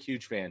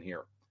huge fan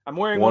here. I'm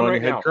wearing one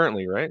right now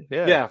currently, right?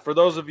 Yeah. For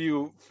those of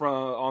you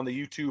on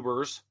the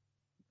YouTubers,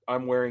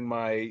 I'm wearing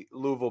my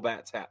Louisville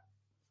Bats hat.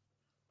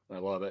 I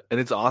love it. And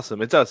it's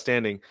awesome. It's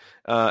outstanding.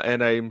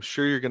 And I'm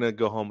sure you're going to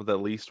go home with at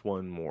least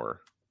one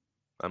more,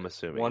 I'm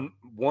assuming.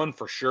 One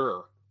for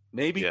sure.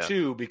 Maybe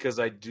 2,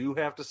 because I do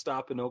have to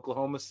stop in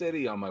Oklahoma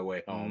City on my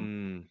way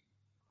home.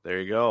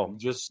 There you go. I'm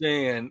just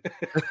saying.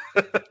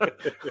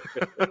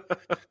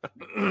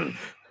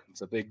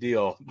 It's a big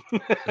deal.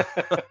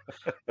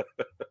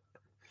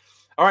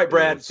 All right,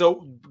 Brad. So,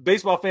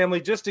 baseball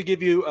family, just to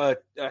give you a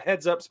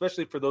heads up,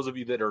 especially for those of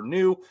you that are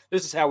new,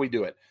 this is how we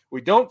do it.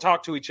 We don't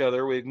talk to each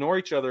other. We ignore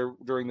each other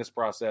during this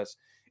process.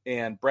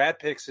 And Brad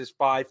picks his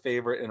 5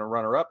 favorite and a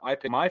runner-up. I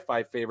pick my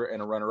 5 favorite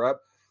and a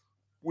runner-up.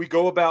 We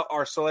go about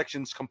our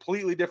selections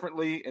completely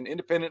differently and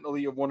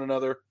independently of one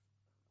another.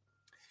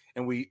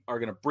 And we are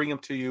going to bring them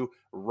to you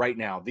right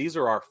now. These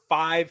are our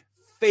 5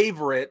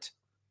 favorite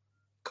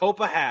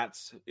Copa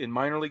hats in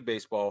minor league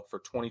baseball for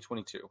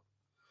 2022.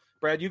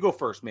 Brad, you go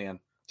first, man.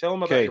 Tell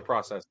them about your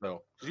process,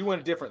 though, because you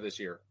went different this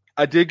year.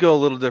 I did go a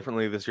little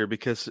differently this year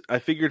because I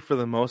figured for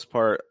the most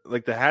part,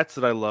 like the hats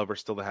that I love are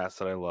still the hats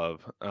that I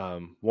love.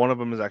 One of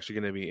them is actually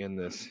going to be in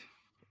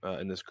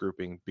this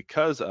grouping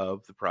because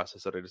of the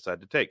process that I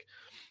decided to take.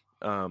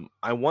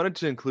 I wanted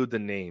to include the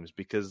names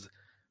because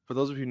for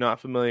those of you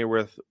not familiar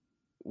with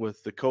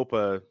the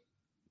Copa,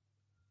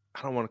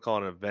 I don't want to call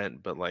it an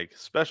event, but like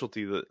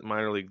specialty that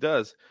minor league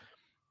does,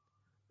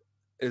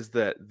 is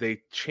that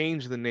they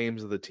change the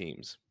names of the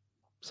teams.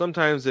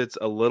 Sometimes it's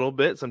a little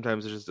bit,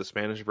 sometimes it's just a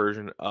Spanish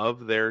version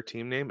of their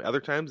team name.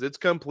 Other times it's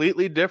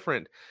completely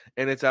different,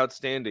 and it's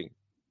outstanding.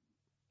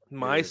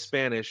 My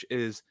Spanish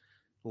is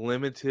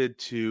limited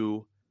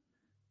to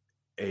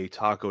a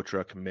taco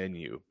truck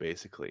menu,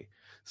 basically.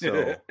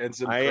 So and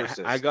some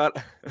I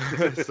got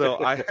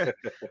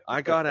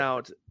I got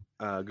out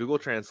Google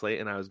Translate,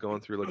 and I was going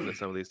through looking at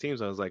some of these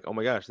teams. I was like, oh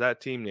my gosh, that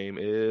team name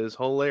is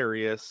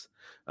hilarious,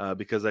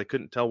 because I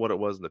couldn't tell what it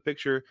was in the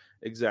picture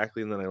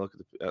exactly. And then I looked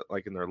at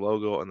like in their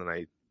logo, and then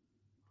I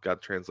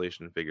got the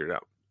translation and figured it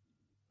out.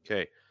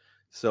 Okay.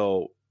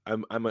 So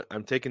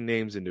I'm taking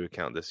names into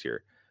account this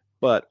year,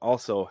 but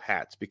also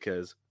hats,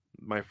 because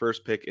my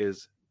first pick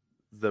is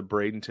the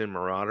Bradenton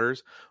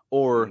Marauders,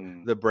 or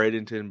the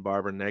Bradenton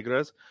Barba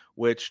Negras,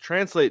 which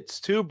translates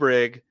to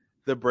Brig,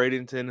 the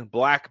Bradenton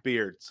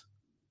Blackbeards.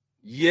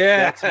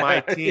 Yeah, that's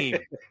my team.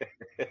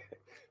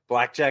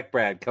 Blackjack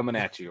Brad coming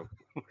at you.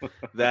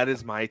 That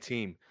is my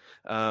team.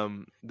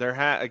 Their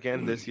hat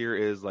again this year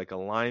is like a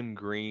lime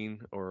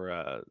green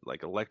or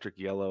like electric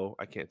yellow.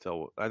 I can't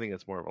tell. I think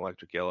it's more of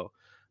electric yellow.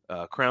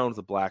 Crown's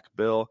a black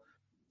bill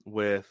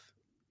with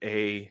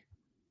a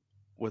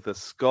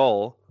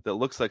skull that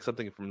looks like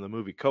something from the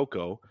movie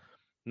Coco,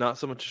 not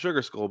so much a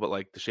sugar skull, but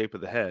like the shape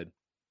of the head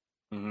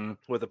Mm-hmm.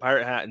 with a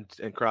pirate hat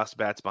and crossed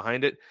bats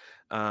behind it.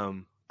 I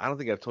don't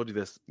think I've told you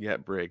this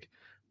yet, Brig,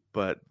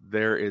 but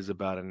there is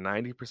about a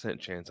 90%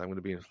 chance I'm going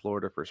to be in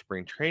Florida for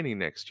spring training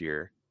next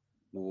year.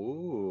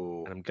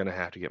 Ooh. And I'm going to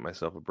have to get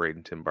myself a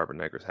Braden Tim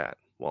Barber-Negras hat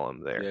while I'm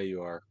there. Yeah,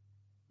 you are.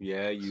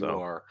 Yeah, you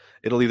are.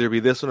 It'll either be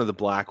this one or the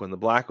black one. The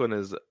black one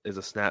is a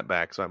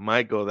snapback, so I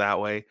might go that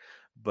way.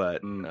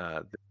 But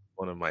one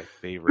of my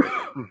favorite,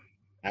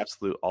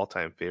 absolute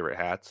all-time favorite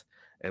hats,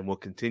 and will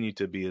continue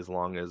to be as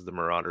long as the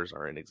Marauders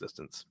are in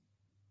existence.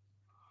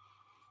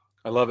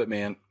 I love it,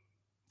 man.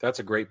 That's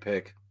a great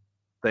pick.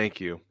 Thank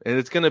you. And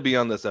it's going to be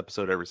on this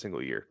episode every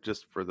single year,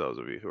 just for those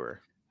of you who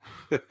are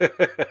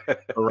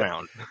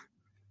around.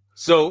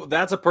 So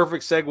that's a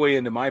perfect segue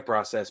into my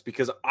process,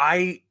 because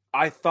I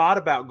thought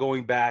about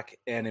going back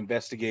and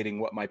investigating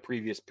what my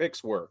previous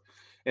picks were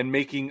and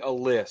making a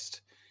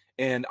list.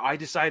 And I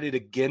decided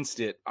against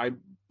it. I'm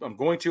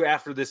going to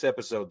after this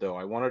episode, though.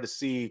 I wanted to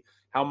see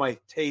how my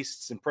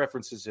tastes and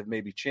preferences have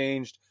maybe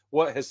changed,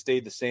 what has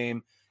stayed the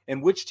same,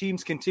 and which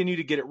teams continue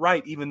to get it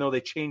right, even though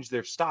they change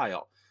their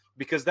style.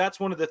 Because that's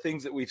one of the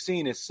things that we've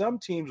seen is some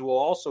teams will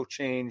also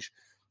change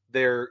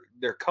their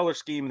color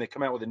scheme, and they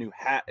come out with a new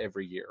hat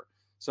every year.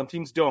 Some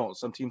teams don't.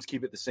 Some teams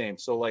keep it the same.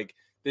 So like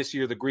this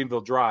year, the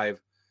Greenville Drive,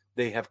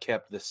 they have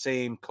kept the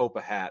same Copa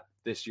hat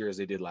this year as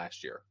they did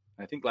last year.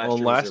 I think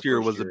last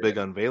year was a big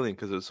unveiling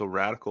because it was so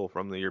radical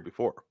from the year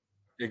before.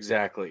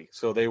 Exactly.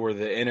 So they were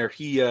the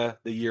Energia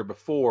the year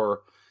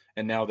before,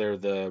 and now they're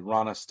the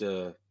Ranas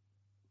de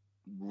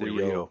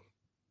Rio.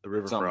 The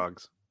River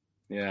Frogs.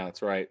 Yeah,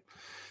 that's right.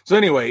 So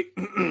anyway,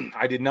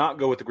 I did not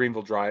go with the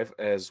Greenville Drive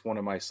as one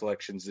of my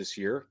selections this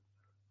year.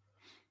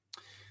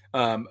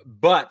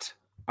 But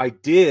I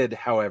did,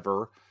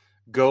 however,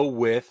 go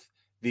with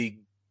the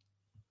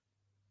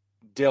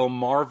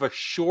Delmarva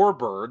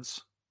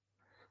Shorebirds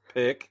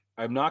pick.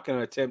 I'm not going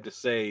to attempt to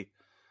say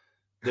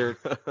they're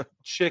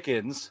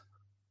chickens,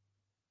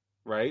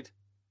 right?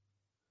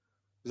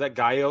 Is that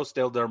Gallos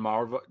del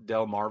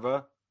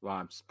Marva? Well,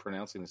 I'm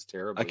pronouncing this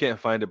terribly. I can't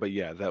find it, but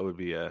yeah, that would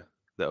be a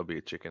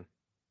chicken.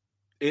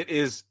 It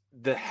is.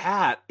 The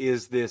hat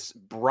is this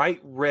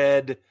bright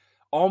red,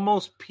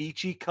 almost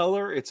peachy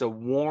color. It's a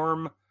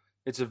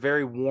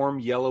very warm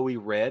yellowy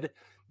red.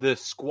 The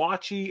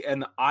squatchy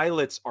and the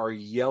eyelets are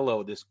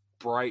yellow, this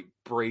bright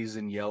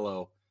brazen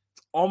yellow.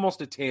 It's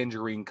almost a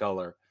tangerine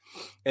color.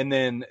 And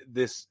then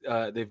this,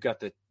 they've got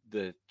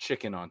the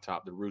chicken on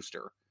top, the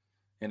rooster.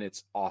 And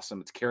it's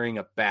awesome. It's carrying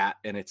a bat,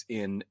 and it's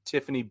in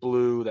Tiffany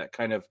blue, that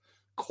kind of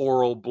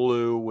coral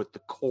blue with the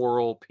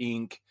coral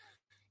pink,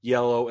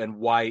 yellow, and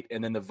white.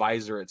 And then the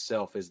visor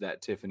itself is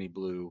that Tiffany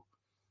blue,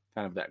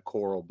 kind of that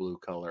coral blue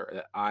color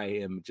that I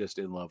am just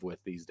in love with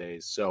these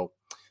days. So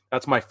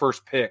that's my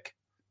first pick.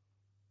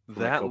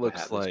 That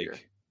looks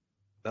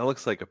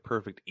like a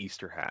perfect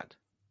Easter hat.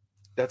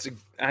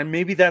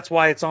 Maybe that's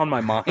why it's on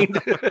my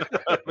mind.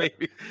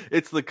 Maybe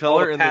it's the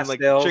color and then like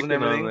chicken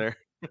and on there.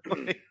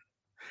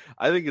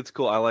 I think it's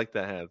cool. I like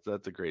that hat.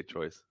 That's a great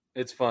choice.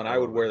 It's fun. I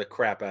would wear the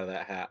crap out of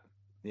that hat.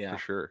 Yeah, for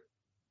sure.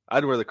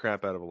 I'd wear the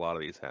crap out of a lot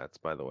of these hats,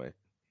 by the way.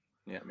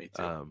 Yeah, me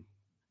too.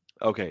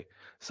 Okay,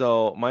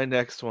 so my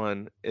next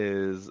one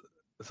is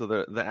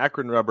the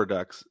Akron Rubber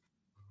Ducks.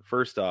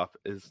 First off,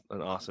 is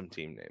an awesome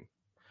team name,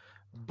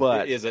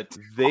 but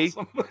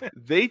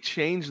they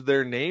changed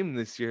their name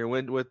this year.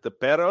 Went with the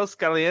Perros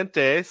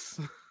Calientes.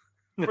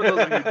 For those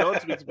of you who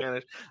don't speak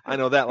Spanish, I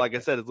know that, like I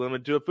said, is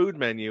limited to a food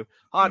menu,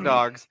 hot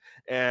dogs,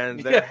 and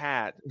their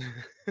hat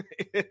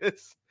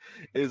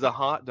is a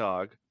hot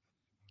dog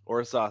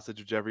or a sausage,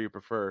 whichever you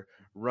prefer,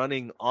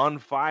 running on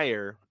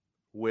fire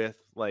with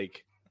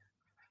like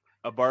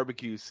a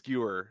barbecue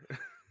skewer.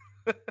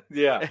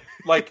 Yeah,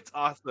 like it's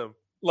awesome.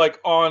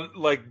 Like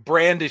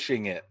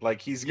brandishing it,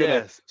 like he's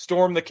gonna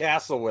storm the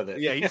castle with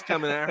it. Yeah, he's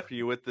coming after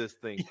you with this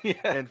thing. Yeah.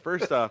 And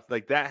first off,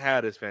 like that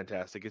hat is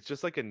fantastic. It's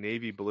just like a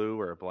navy blue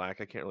or a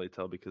black. I can't really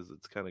tell because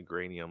it's kind of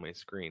grainy on my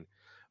screen,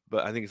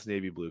 but I think it's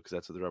navy blue because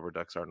that's what the Rubber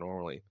Ducks are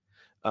normally.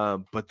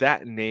 But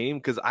that name,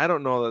 because I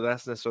don't know that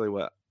that's necessarily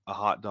what a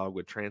hot dog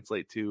would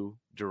translate to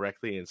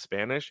directly in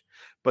Spanish,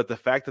 but the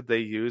fact that they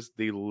used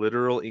the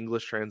literal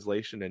English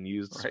translation and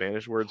used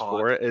Spanish words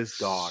for it is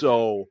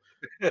so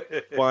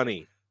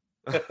funny.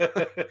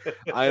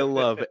 I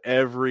love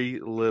every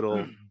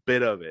little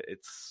bit of it.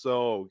 It's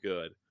so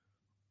good.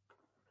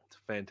 It's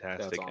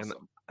fantastic. That's awesome.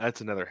 And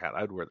that's another hat.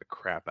 I'd wear the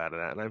crap out of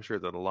that. And I'm sure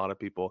that a lot of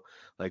people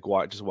like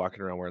just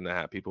walking around wearing the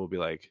hat, people will be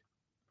like,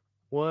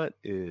 what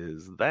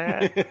is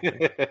that?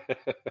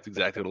 That's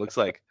exactly what it looks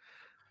like.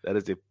 That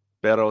is a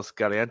Perros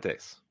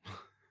Calientes.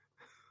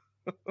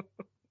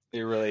 It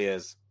really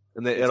is.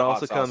 And it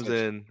also comes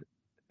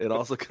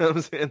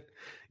in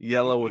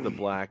yellow with a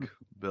black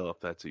bill,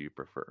 if that's what you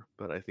prefer.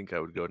 But I think I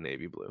would go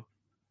navy blue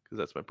because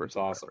that's my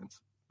personal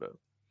preference. But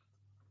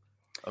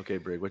okay,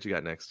 Brig, what you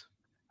got next?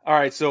 All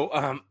right,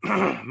 so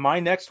my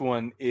next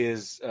one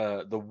is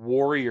the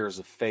Warriors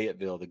of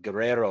Fayetteville, the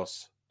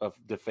Guerreros of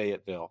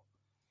Fayetteville,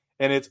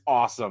 and it's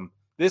awesome.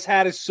 This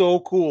hat is so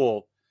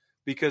cool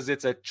because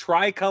it's a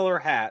tricolor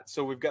hat.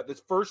 So we've got the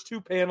first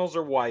two panels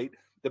are white.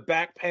 The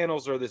back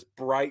panels are this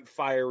bright,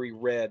 fiery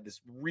red.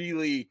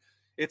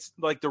 It's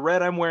like the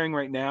red I'm wearing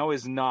right now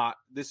is not,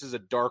 this is a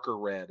darker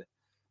red.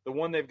 The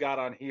one they've got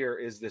on here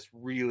is this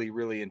really,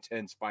 really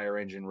intense fire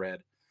engine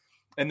red.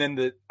 And then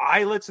the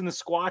eyelets and the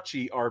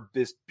squatchy are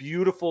this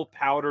beautiful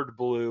powdered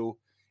blue.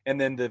 And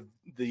then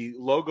the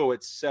logo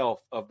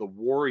itself of the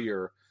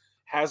Warrior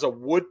has a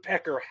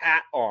woodpecker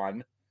hat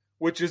on,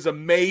 which is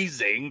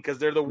amazing because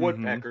they're the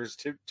woodpeckers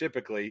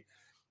typically.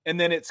 And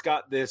then it's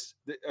got the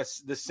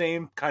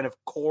same kind of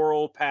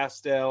coral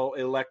pastel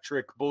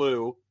electric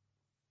blue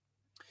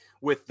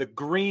with the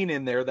green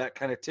in there, that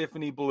kind of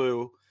Tiffany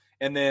blue.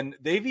 And then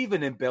they've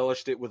even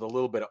embellished it with a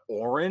little bit of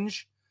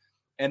orange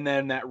and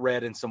then that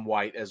red and some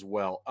white as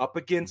well, up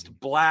against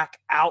black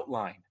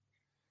outline.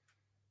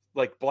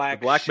 Like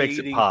black makes it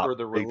shading pop for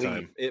the big relief.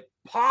 time. It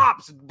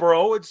pops,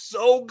 bro. It's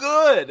so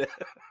good.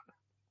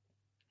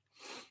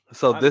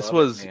 So this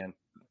was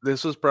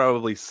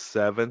probably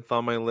 7th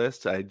on my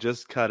list. I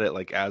just cut it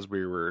like as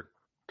we were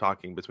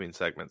talking between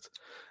segments.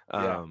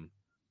 And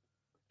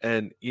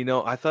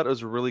I thought it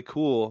was really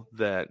cool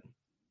that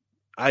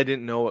I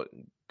didn't know what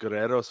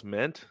guerreros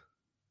meant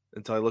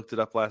until I looked it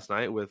up last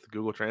night with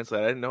Google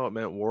Translate. I didn't know it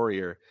meant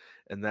warrior.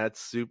 And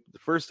that's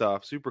first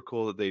off, super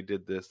cool that they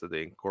did this, that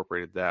they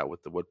incorporated that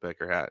with the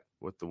woodpecker hat,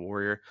 with the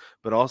warrior.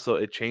 But also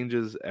it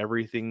changes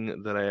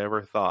everything that I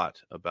ever thought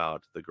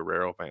about the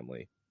Guerrero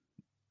family,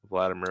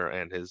 Vladimir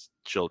and his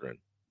children.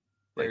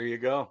 There you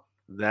go.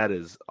 That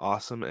is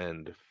awesome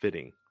and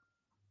fitting.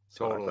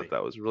 So Totally. I thought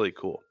that was really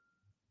cool.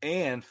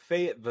 And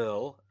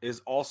Fayetteville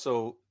is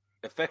also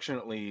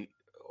affectionately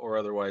or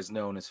otherwise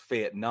known as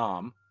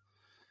Vietnam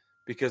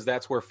because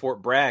that's where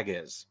Fort Bragg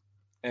is.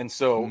 And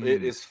so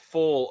it is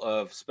full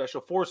of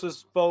special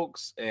forces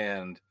folks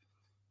and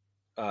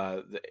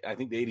I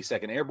think the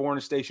 82nd Airborne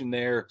is stationed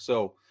there.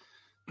 So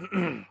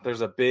there's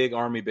a big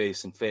army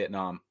base in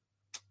Vietnam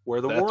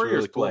where the Warriors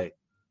really cool. play.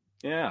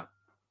 Yeah.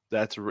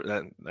 That's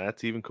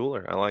even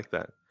cooler. I like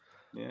that.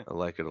 Yeah. I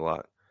like it a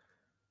lot.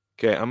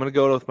 Okay, I'm gonna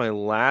go with my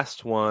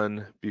last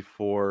one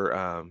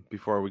before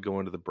we go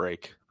into the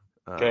break.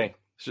 Okay.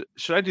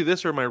 Should I do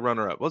this or my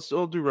runner-up?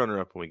 We'll do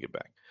runner-up when we get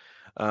back.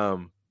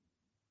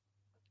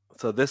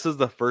 So this is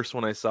the first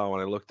one I saw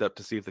when I looked up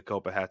to see if the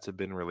Copa hats had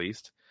been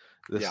released.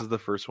 This is the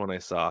first one I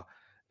saw,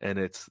 and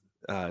it's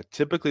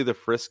typically the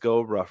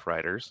Frisco Rough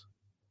Riders,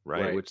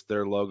 right? Which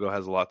their logo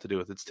has a lot to do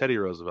with. It's Teddy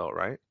Roosevelt,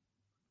 right?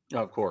 Oh,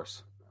 of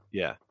course.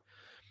 Yeah.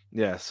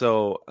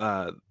 So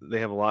they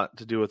have a lot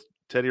to do with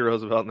Teddy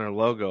Roosevelt in their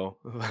logo.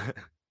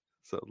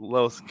 So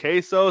Los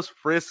Quesos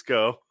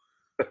Frisco,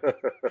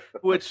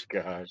 which,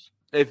 gosh,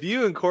 if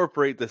you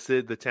incorporate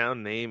the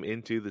town name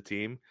into the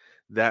team,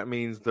 that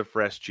means the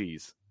fresh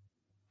cheese.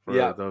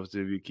 For those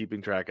of you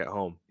keeping track at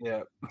home.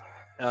 Yeah.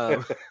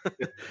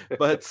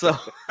 But so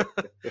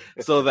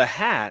the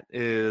hat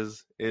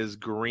is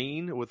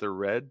green with a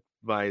red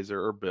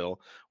visor or bill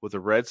with a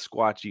red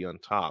squatchy on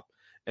top.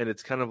 And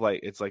it's kind of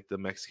like the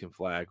Mexican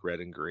flag,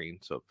 red and green.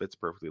 So it fits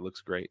perfectly. It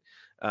looks great.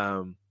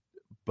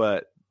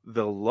 But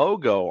the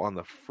logo on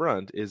the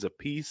front is a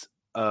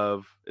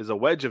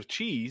wedge of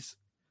cheese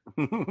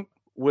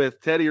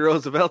with Teddy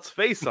Roosevelt's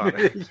face on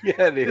it.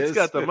 Yeah, it is. It's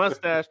got the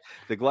mustache,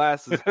 the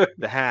glasses,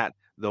 the hat,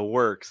 the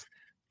works,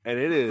 and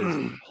it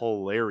is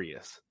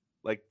hilarious.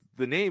 Like,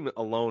 the name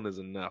alone is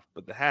enough,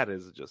 but the hat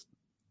is just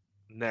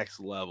next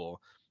level.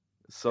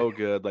 So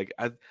good. Like,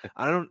 I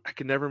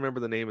can never remember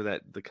the name of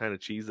the kind of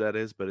cheese that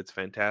is, but it's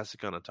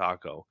fantastic on a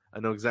taco.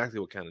 I know exactly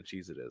what kind of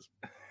cheese it is.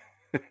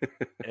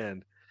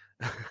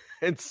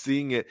 And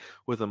seeing it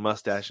with a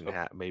mustache and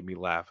hat made me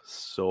laugh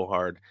so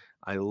hard.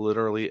 I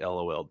literally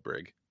LOL'd,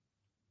 Brig.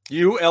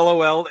 You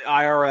LOL'd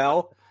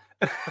IRL?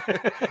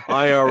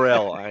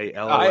 IRL. I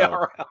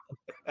LOL.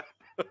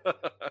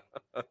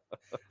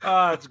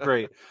 That's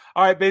great.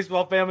 All right,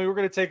 baseball family, we're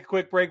going to take a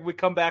quick break. When we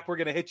come back, we're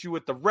going to hit you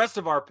with the rest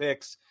of our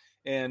picks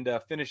and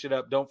finish it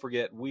up. Don't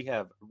forget, we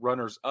have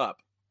runners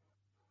up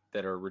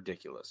that are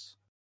ridiculous.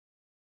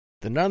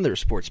 The None Other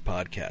Sports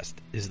Podcast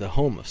is the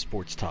home of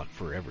sports talk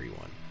for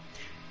everyone.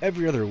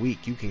 Every other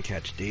week, you can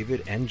catch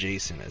David and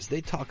Jason as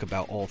they talk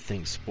about all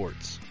things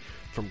sports,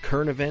 from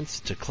current events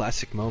to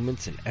classic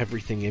moments and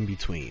everything in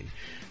between.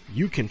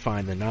 You can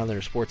find the None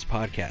Other Sports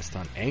Podcast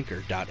on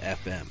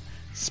Anchor.fm,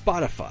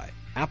 Spotify,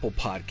 Apple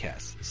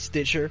Podcasts,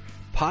 Stitcher,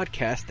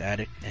 Podcast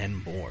Addict,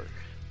 and more.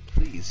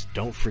 Please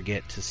don't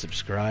forget to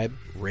subscribe,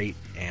 rate,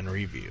 and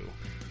review.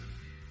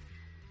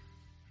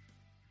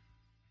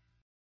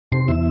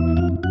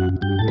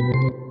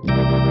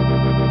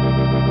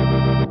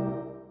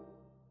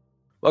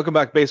 Welcome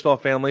back, baseball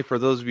family. For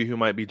those of you who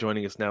might be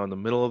joining us now in the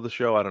middle of the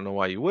show, I don't know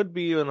why you would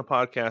be in a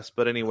podcast,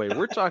 but anyway,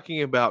 we're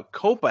talking about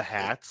Copa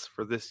hats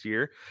for this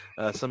year,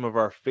 some of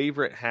our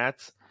favorite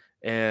hats,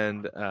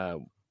 and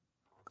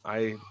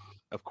I,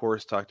 of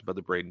course, talked about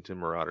the Bradenton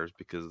Marauders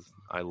because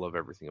I love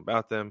everything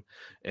about them,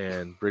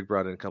 and Brig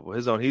brought in a couple of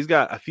his own. He's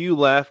got a few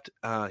left.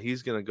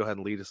 He's going to go ahead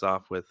and lead us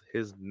off with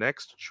his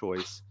next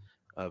choice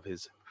of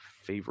his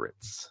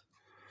favorites.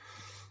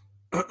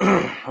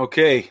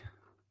 Okay.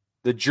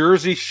 The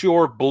Jersey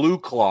Shore Blue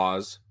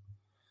Claws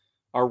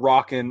are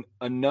rocking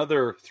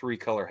another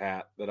 3-color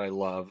hat that I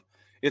love.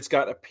 It's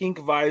got a pink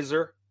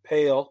visor,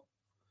 pale.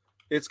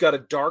 It's got a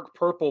dark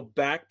purple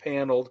back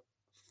paneled.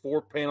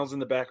 4 panels in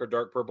the back are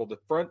dark purple. The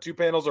front 2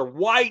 panels are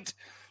white.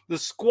 The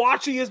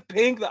squatchy is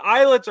pink. The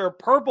eyelets are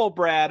purple,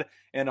 Brad.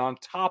 And on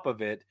top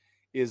of it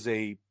is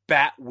a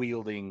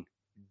bat-wielding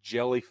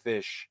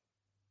jellyfish.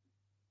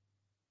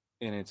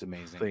 And it's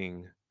amazing.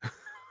 Thing.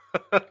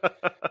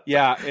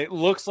 Yeah, it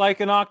looks like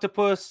an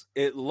octopus.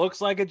 It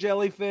looks like a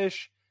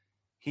jellyfish.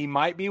 He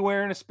might be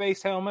wearing a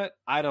space helmet.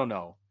 I don't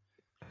know.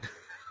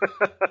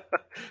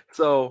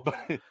 So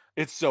But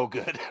it's so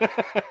good.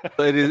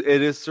 it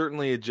is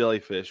certainly a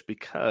jellyfish,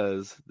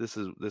 because this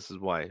is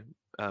why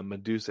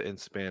Medusa in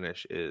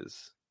Spanish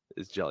is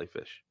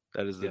jellyfish.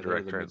 That is the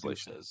direct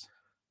translation. Medusas.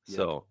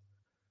 So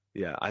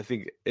yeah, I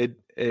think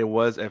it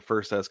was at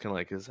first I was kind of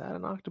like, is that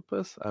an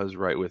octopus? I was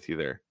right with you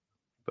there.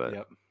 But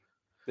Yep.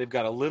 They've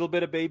got a little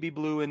bit of baby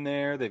blue in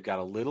there. They've got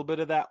a little bit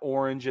of that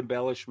orange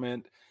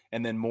embellishment,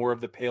 and then more of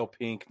the pale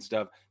pink and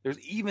stuff. There's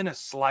even a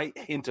slight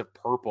hint of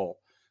purple,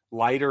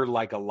 lighter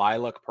like a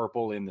lilac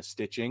purple in the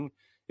stitching.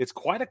 It's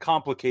quite a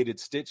complicated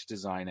stitch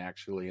design,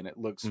 actually, and it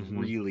looks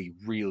really,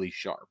 really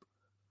sharp.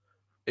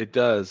 It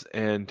does,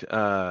 and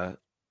I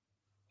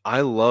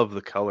love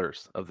the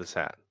colors of this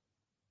hat.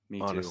 Me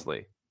too.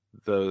 Honestly,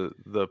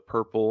 the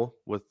purple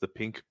with the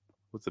pink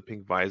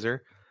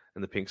visor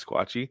and the pink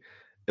squatchy,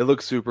 it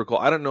looks super cool.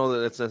 I don't know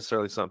that it's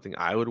necessarily something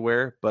I would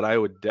wear, but I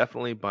would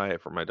definitely buy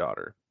it for my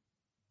daughter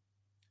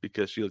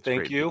because she looks Thank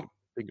great. you.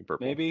 Pink and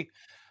purple. Maybe.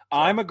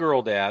 I'm a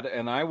girl dad,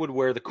 and I would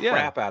wear the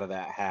crap out of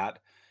that hat,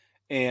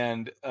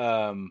 and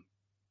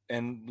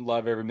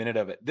love every minute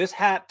of it. This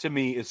hat to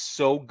me is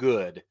so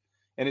good,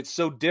 and it's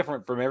so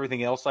different from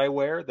everything else I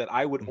wear that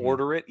I would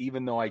order it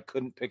even though I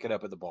couldn't pick it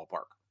up at the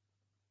ballpark.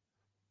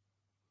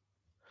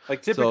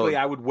 Like typically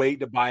I would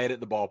wait to buy it at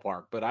the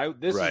ballpark, but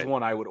this is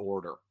one I would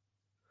order.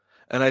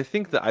 And I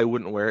think that I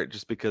wouldn't wear it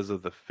just because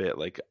of the fit.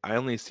 Like I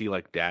only see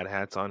like dad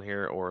hats on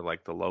here or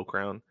like the low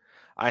crown.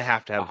 I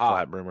have to have a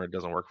flat brim or it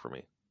doesn't work for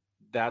me.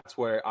 That's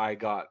where I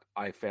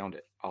found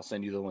it. I'll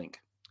send you the link.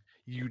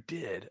 You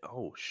did?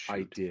 Oh, shoot.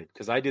 I did,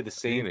 because I did the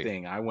same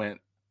thing. I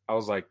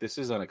was like, this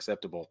is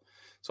unacceptable.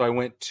 So I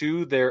went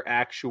to their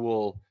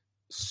actual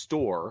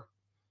store.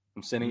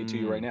 I'm sending it to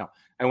you right now.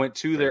 I went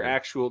to their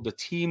the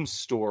team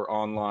store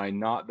online,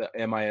 not the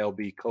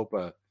MILB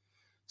Copa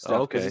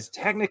stuff, because it's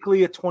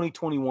technically a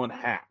 2021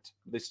 hat.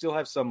 They still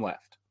have some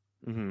left.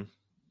 Mm-hmm.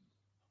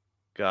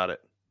 Got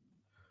it.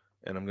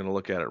 And I'm going to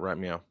look at it right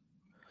now.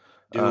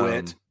 Do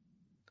it.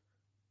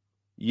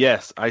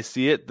 Yes, I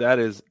see it.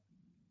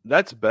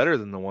 That's better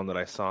than the one that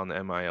I saw on the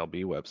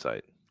MILB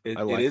website.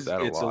 I like that a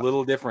lot. It's a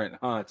little different,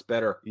 huh? It's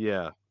better.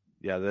 Yeah,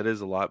 that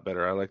is a lot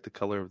better. I like the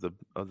color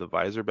of the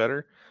visor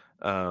better.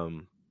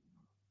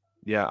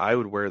 Yeah, I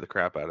would wear the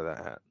crap out of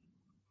that hat.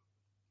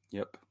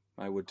 Yep,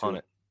 I would too.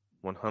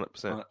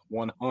 100%.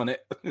 100.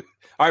 All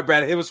right,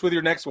 Brad, hit us with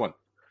your next one.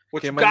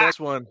 Okay, my next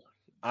one.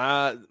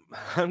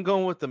 I'm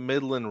going with the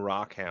Midland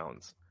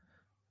Rockhounds.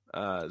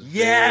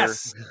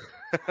 Yes.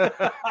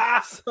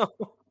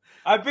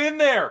 I've been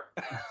there.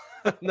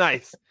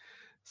 Nice.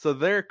 So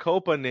their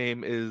Copa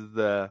name is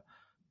the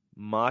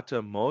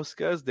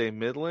Matamoscas de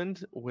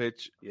Midland,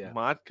 which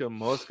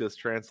Matamoscas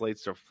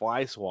translates to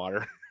fly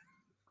swatter.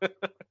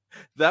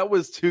 That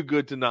was too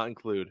good to not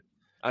include.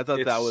 I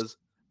thought that was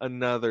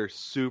another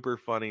super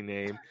funny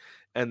name.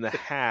 And the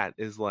hat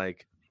is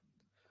like,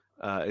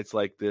 it's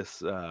like this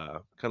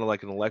kind of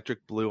like an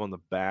electric blue on the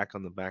back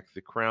of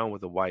the crown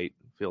with a white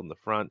field in the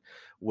front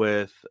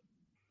with,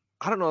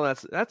 I don't know,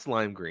 that's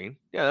lime green.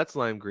 Yeah, that's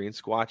lime green,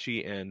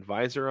 squatchy and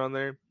visor on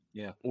there.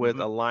 Yeah. With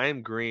a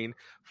lime green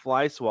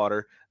fly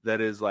swatter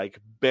that is like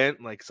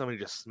bent, like somebody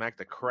just smacked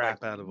the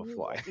crap out of a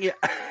fly. Yeah,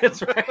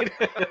 that's right.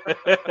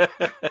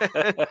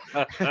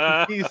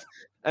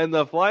 and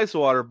the fly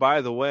swatter, by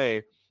the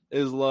way,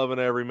 is loving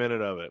every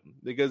minute of it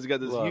because he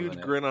got this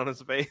huge grin on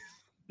his face.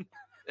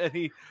 And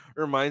he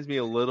reminds me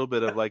a little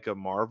bit of like a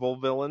Marvel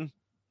villain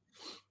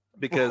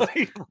because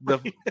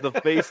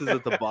the face is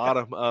at the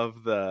bottom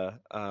of the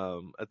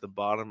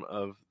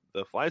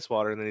fly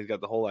swatter, and then he's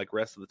got the whole like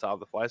rest of the top of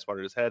the fly swatter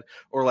in his head,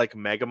 or like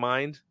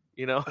Megamind,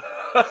 you know.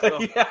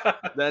 So yeah,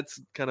 that's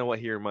kind of what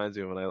he reminds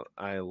me of, and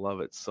I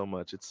love it so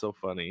much. It's so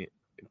funny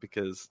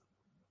because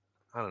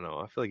I don't know,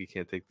 I feel like you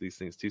can't take these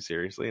things too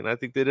seriously, and I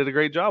think they did a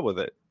great job with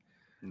it.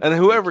 And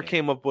whoever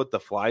came up with the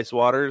fly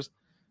swatters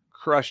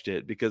crushed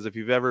it, because if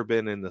you've ever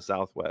been in the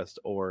Southwest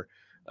or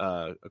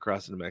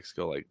across into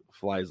Mexico, like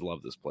flies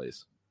love this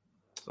place.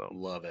 So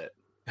love it.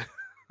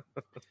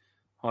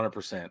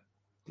 100%.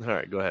 All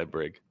right, go ahead,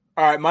 Brig.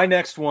 All right, my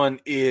next one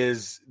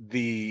is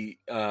the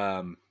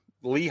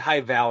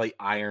Lehigh Valley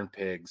Iron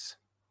Pigs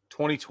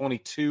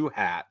 2022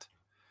 hat.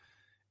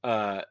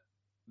 They're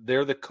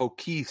the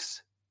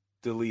Coquise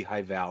de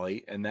Lehigh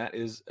Valley, and that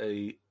is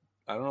I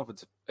don't know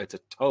if it's a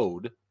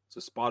toad. It's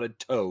a spotted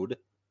toad,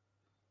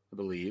 I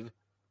believe.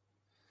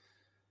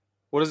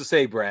 What does it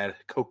say, Brad?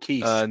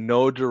 Coquise.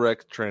 No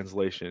direct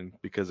translation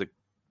because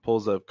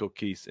pulls up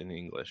coquise in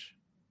English,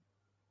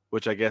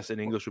 which I guess in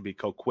English would be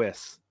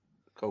coquis.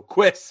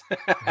 Coquis.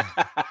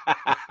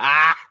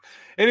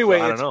 Anyway,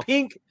 So, I don't it's know.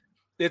 pink.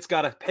 It's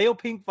got a pale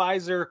pink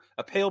visor,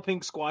 a pale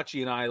pink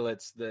squatchy and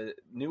eyelets, the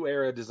New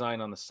Era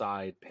design on the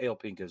side, pale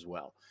pink as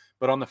well.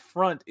 But on the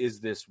front is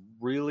this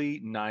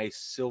really nice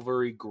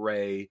silvery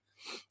gray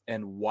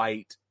and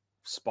white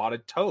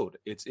spotted toad.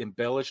 It's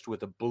embellished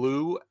with a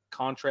blue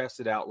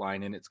contrasted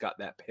outline, and it's got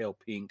that pale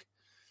pink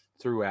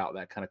throughout,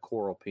 that kind of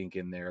coral pink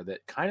in there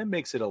that kind of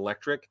makes it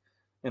electric.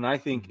 And I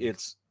think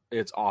it's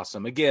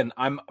awesome. Again,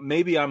 I'm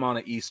on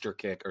an Easter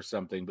kick or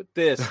something, but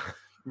this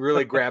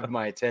really grabbed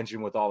my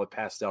attention with all the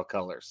pastel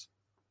colors.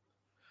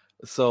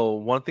 So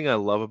one thing I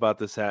love about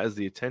this hat is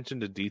the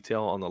attention to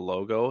detail on the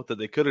logo, that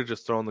they could have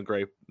just thrown the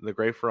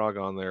gray frog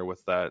on there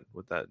with that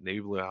navy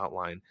blue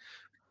outline,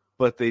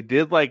 but they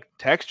did like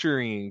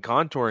texturing and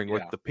contouring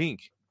with the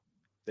pink.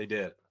 They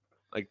did.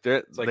 Like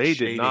It's like they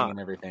shading did not and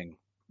everything.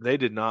 They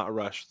did not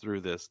rush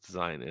through this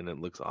design, and it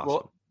looks awesome.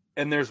 Well,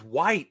 and there's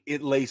white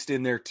it laced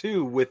in there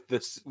too with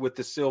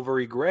the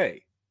silvery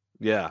gray.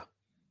 Yeah.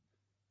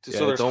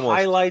 So there's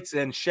highlights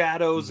and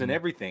shadows and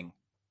everything.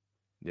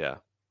 Yeah.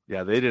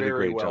 Yeah, they did a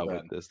great well job done.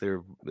 with this.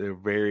 They're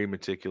very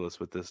meticulous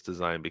with this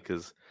design,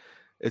 because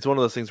it's one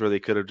of those things where they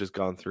could have just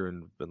gone through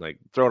and been like,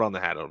 throw it on the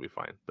hat, it'll be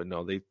fine. But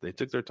no, they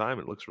took their time.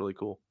 It looks really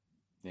cool.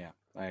 Yeah,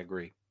 I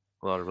agree.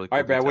 A lot of really All cool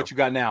right, Brad, detail. what you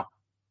got now?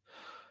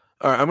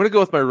 All right, I'm going to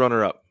go with my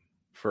runner-up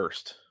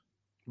first.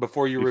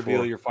 Before you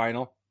reveal your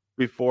final?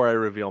 Before I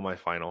reveal my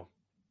final.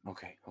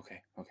 Okay.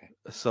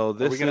 So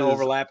this Are we going to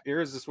overlap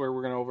here? Is this where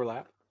we're going to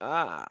overlap?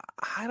 I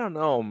don't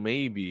know,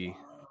 maybe.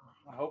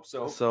 I hope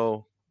so.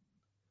 So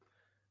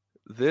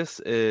this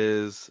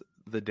is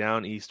the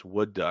Down East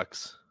Wood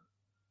Ducks.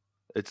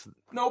 It's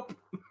Nope.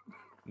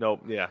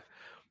 Yeah.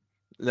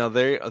 Now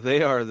they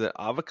are the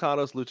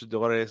Avocados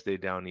Luchadores de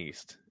Down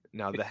East.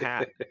 Now the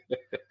hat.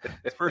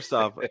 First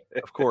off,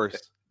 of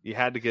course, you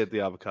had to get the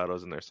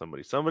avocados in there.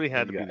 Somebody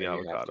had to be the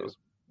avocados.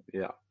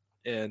 Yeah.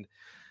 And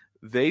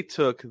they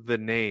took the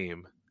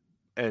name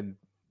and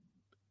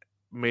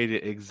made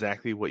it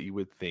exactly what you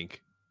would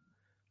think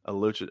an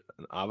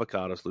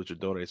Avocados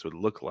Luchadores would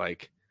look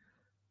like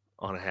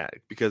on a hat,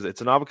 because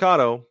it's an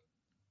avocado,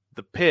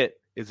 the pit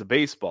is a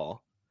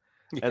baseball,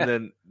 and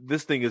then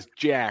this thing is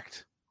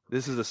jacked.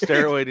 This is a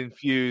steroid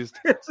infused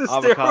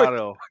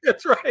avocado.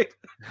 That's right.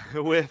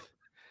 With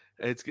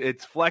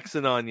it's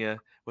flexing on you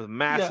with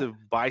massive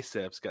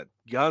biceps, got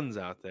guns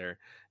out there,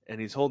 and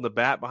he's holding the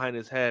bat behind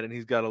his head, and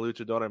he's got a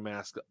luchador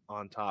mask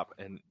on top,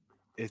 and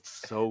it's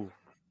so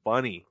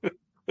funny.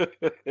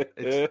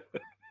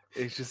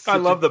 It's just I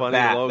love the funny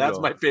bat. logo. That's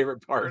my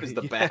favorite part is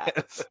the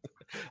bat.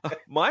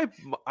 my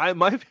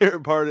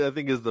favorite part, I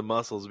think, is the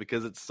muscles,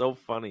 because it's so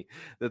funny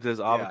that this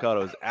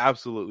avocado is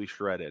absolutely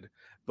shredded,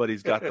 but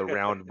he's got the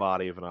round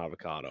body of an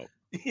avocado.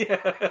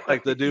 Yeah.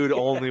 Like the dude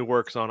only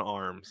works on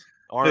arm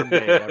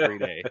day every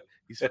day.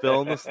 He's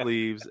filling the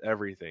sleeves,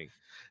 everything.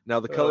 Now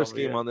the color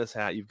scheme on this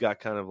hat, you've got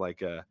kind of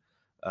like a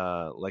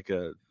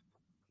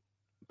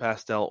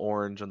pastel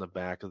orange on the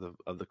back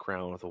of the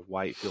crown with a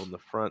white field in the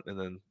front, and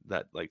then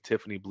that like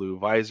Tiffany blue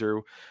visor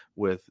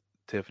with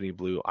Tiffany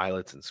blue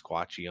eyelets and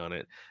squatchy on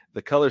it.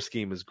 The color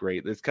scheme is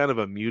great. It's kind of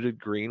a muted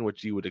green,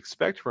 which you would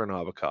expect for an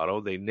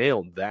avocado. They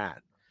nailed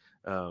that.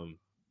 And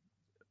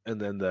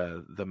then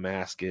the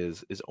mask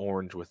is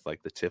orange with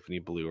like the Tiffany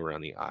blue around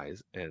the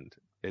eyes, and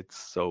it's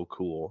so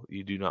cool.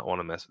 You do not want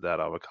to mess with that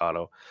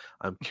avocado.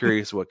 I'm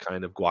curious what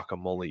kind of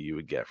guacamole you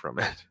would get from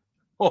it.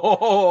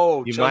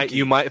 Oh,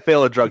 you might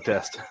fail a drug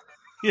test.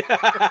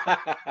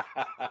 Yeah.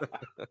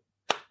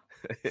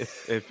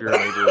 if you're a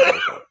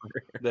major.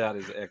 That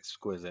is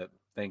exquisite.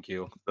 Thank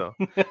you. So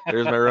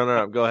there's my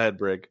runner-up. Go ahead,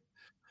 Brig.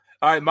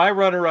 All right, my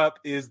runner-up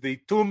is the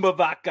Tumba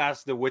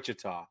Vacas de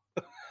Wichita.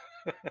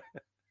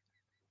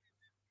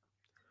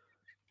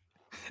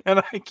 And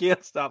I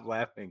can't stop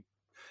laughing,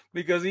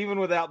 because even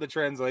without the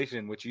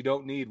translation, which you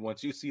don't need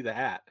once you see the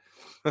hat,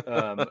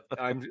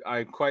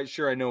 I'm quite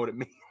sure I know what it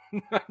means.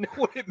 I know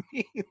what it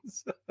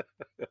means.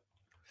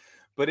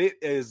 But it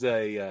is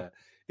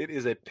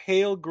a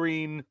pale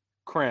green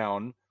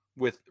crown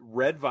with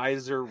red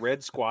visor,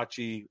 red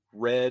squatchy,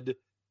 red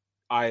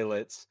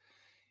eyelets,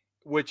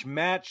 which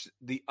match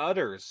the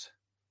udders.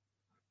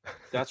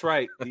 That's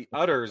right, the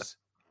udders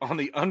on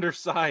the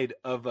underside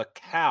of a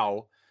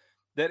cow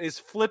that is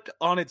flipped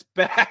on its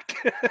back.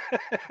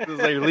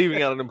 It's like you're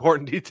leaving out an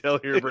important detail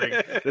here,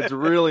 Brig. That's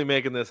really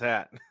making this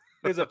hat.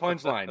 It's a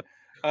punchline.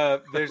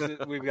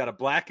 We've got a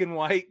black and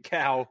white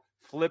cow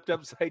flipped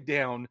upside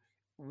down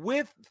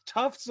with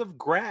tufts of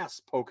grass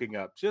poking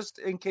up, just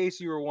in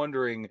case you were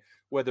wondering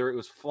whether it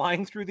was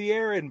flying through the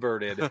air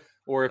inverted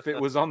or if it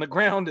was on the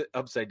ground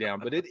upside down.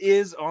 But it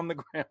is on the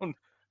ground.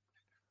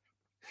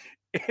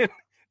 And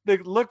the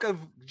look of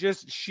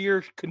just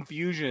sheer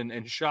confusion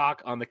and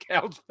shock on the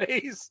cow's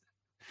face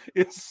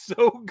is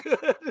so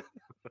good.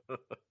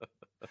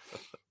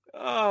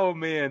 Oh,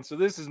 man. So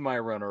this is my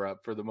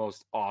runner-up for the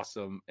most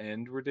awesome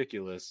and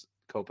ridiculous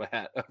Copa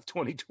hat of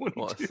 2022.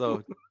 Well,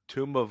 so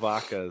Tumba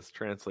Vacas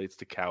translates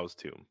to cow's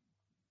tomb.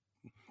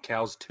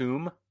 Cow's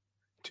tomb.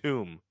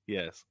 Tomb,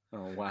 yes.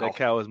 Oh wow, That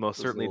cow is most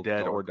It was a certainly little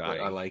dead or dark, but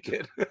dying. I like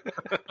it.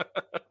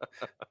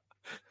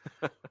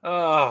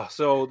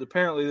 So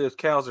apparently those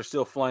cows are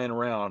still flying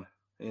around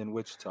in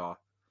Wichita.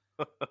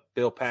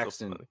 Bill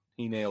Paxton, funny.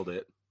 he nailed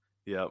it.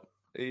 Yep,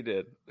 he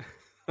did.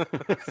 So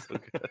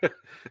good.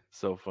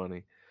 So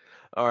funny.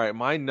 All right,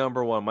 my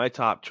number one, my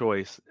top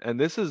choice, and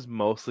this is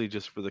mostly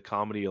just for the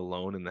comedy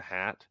alone in the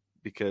hat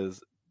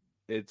because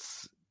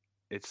it's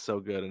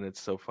so good and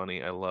it's so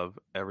funny. I love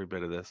every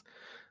bit of this.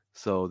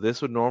 So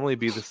this would normally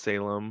be the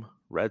Salem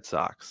Red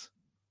Sox.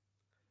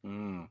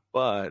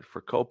 But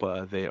for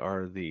Copa, they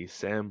are the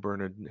San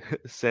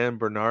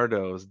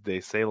Bernardo's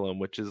de Salem,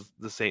 which is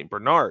the St.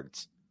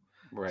 Bernards.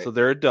 Right. So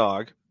they're a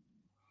dog.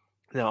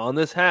 Now on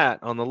this hat,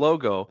 on the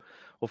logo,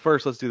 well,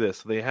 first let's do this.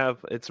 So they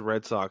have, it's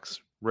Red Sox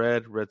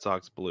red, Red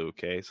Sox blue.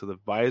 Okay, so the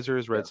visor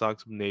is Red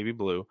Sox navy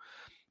blue.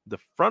 The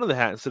front of the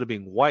hat, instead of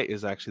being white,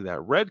 is actually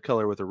that red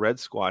color with a red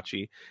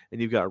squatchy, and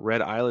you've got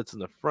red eyelets in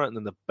the front, and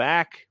then the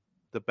back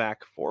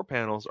four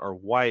panels are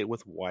white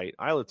with white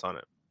eyelets on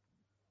it.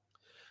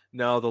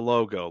 Now the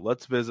logo.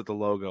 Let's visit the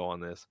logo on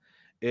this.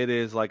 It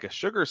is like a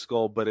sugar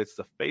skull, but it's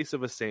the face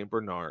of a Saint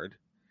Bernard,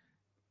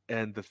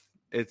 and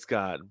it's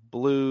got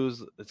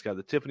blues. It's got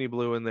the Tiffany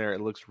blue in there. It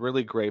looks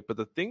really great. But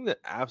the thing that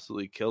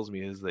absolutely kills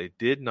me is they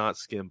did not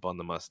skimp on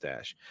the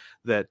mustache.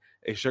 That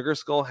a sugar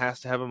skull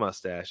has to have a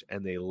mustache,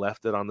 and they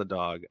left it on the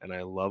dog. And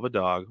I love a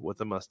dog with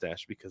a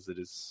mustache because it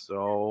is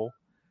so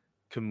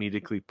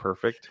comedically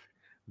perfect.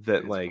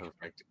 That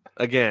perfect.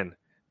 Again,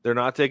 they're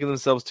not taking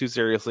themselves too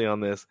seriously on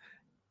this.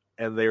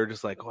 And they were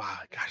just like, wow,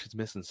 gosh, it's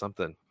missing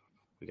something.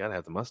 We got to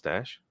have the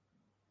mustache.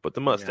 Put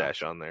the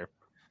mustache on there.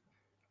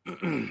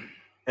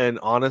 And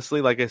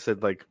honestly, like I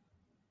said, like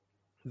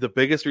the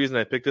biggest reason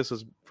I picked this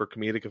was for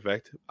comedic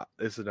effect.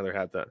 This is another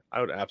hat that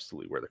I would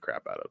absolutely wear the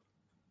crap out of.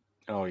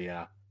 Oh,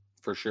 yeah,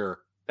 for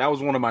sure. That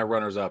was one of my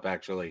runners up,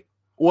 actually.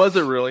 Was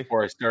it really?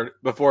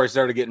 Before I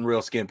started getting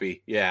real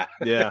skimpy. Yeah.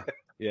 Yeah.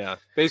 Yeah.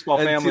 Baseball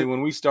family,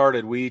 when we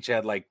started, we each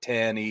had like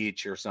 10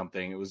 each or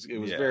something. It was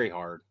very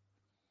hard.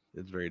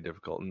 It's very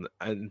difficult. And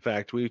in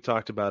fact, we've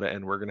talked about it,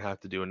 and we're going to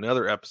have to do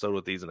another episode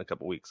with these in a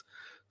couple weeks.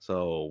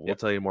 So we'll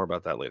tell you more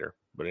about that later.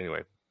 But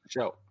anyway.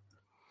 Show.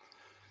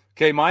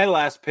 Okay, my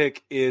last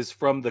pick is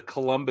from the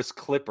Columbus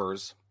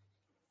Clippers.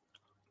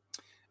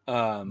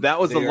 That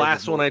was the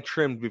last one I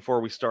trimmed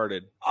before we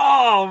started.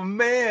 Oh,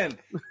 man.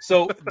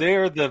 So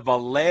they're the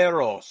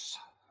Valeros.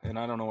 And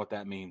I don't know what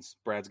that means.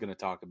 Brad's going to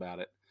talk about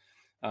it.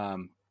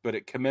 But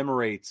it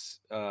commemorates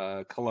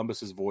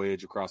Columbus's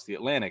voyage across the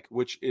Atlantic,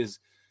 which is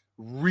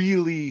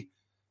really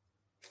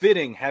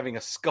fitting having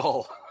a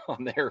skull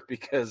on there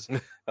because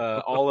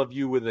all of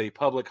you with a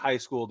public high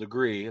school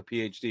degree, a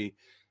PhD,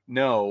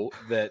 know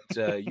that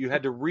you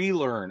had to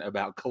relearn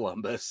about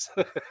Columbus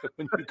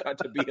when you got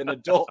to be an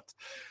adult.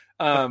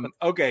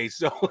 Okay,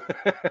 so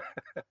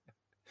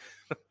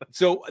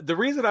the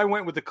reason I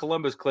went with the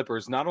Columbus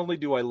Clippers, not only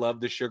do I love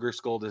the sugar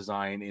skull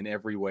design in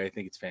every way, I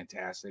think it's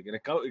fantastic, and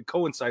it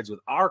coincides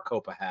with our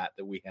Copa hat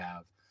that we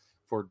have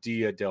for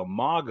Dia del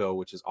Mago,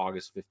 which is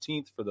August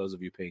 15th. For those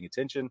of you paying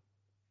attention,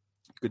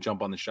 you could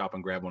jump on the shop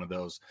and grab one of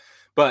those.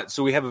 But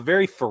so we have a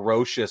very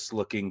ferocious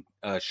looking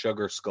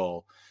sugar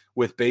skull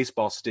with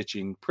baseball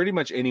stitching pretty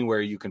much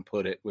anywhere you can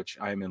put it, which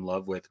I'm in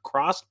love with.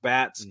 Crossed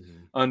bats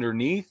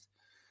underneath.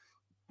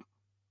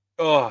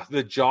 Oh,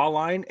 the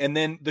jawline. And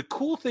then the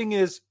cool thing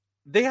is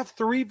they have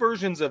 3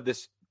 versions of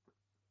this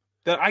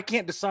that I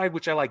can't decide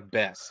which I like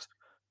best.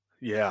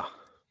 Yeah.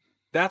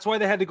 That's why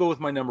they had to go with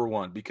my number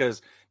one,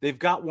 because they've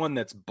got one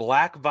that's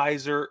black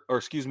visor, or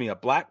excuse me, a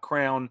black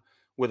crown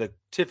with a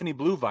Tiffany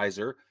blue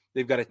visor.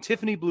 They've got a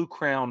Tiffany blue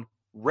crown,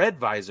 red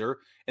visor,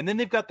 and then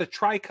they've got the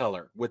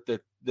tricolor with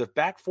the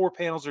back 4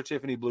 panels are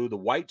Tiffany blue, the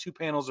white 2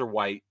 panels are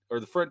white,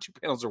 or the front 2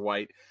 panels are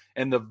white,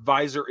 and the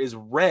visor is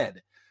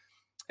red.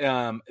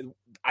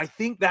 I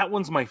think that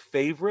one's my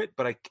favorite,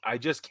 but I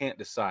just can't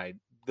decide.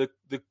 The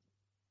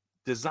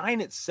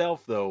design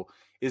itself, though,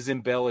 is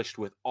embellished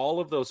with all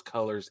of those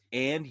colors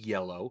and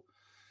yellow.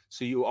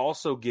 So you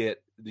also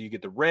get the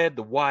red,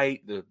 the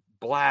white, the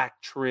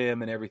black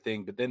trim and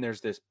everything, but then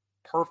there's this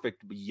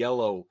perfect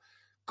yellow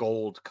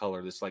gold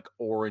color, this like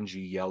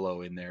orangey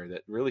yellow in there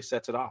that really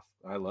sets it off.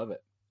 I love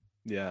it.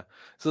 Yeah.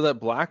 So that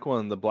black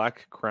one, the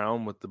black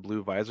crown with the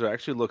blue visor,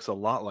 actually looks a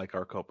lot like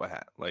our Copa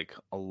hat, like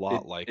a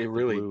lot like the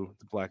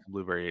black and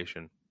blue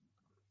variation.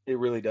 It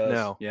really does.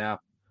 Now, yeah.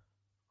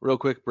 Real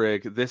quick,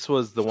 Brig, this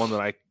was the one that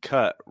I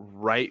cut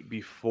right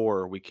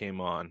before we came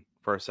on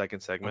for our second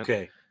segment.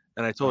 Okay.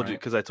 And I told you,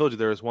 because I told you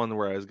there was one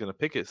where I was going to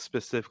pick it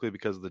specifically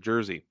because of the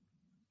jersey.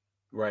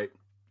 Right.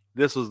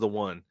 This was the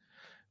one.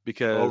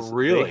 Because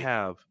they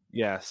have,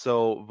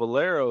 so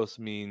Valeros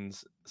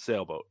means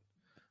sailboat.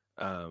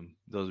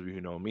 Those of you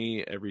who know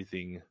me,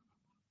 everything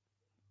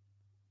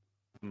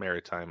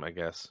maritime, I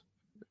guess,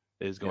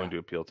 is going to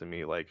appeal to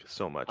me like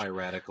so much.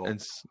 Piratical.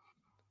 And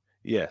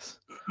yes.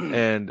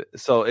 And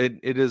so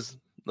it is,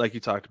 like you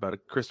talked about,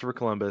 Christopher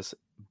Columbus,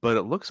 but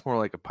it looks more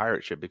like a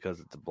pirate ship because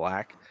it's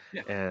black.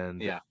 Yeah.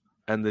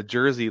 And And the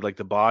jersey, like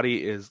the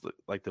body is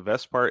like the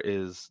vest part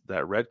is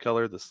that red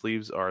color. The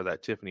sleeves are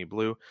that Tiffany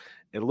blue.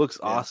 It looks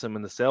awesome.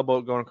 And the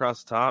sailboat going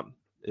across the top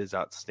is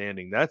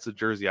outstanding. That's a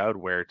jersey I would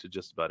wear to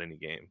just about any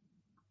game.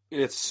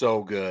 It's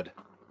so good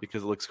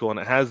because it looks cool. And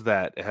it has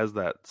that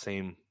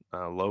same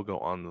logo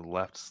on the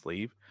left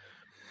sleeve.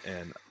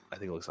 And I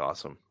think it looks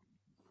awesome.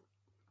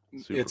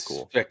 Super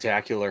cool.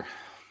 Spectacular.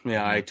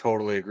 Yeah, I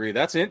totally agree.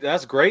 That's it.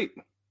 That's great.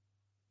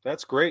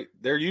 That's great.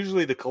 They're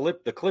usually the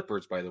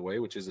clippers, by the way,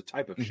 which is a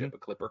type of ship, a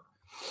clipper.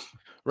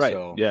 Right.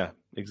 So. Yeah,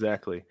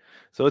 exactly.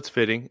 So it's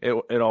fitting.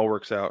 It all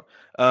works out.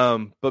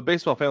 But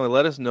baseball family,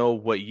 let us know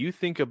what you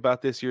think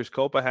about this year's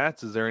Copa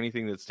hats. Is there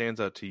anything that stands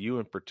out to you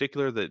in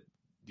particular that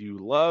you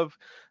love?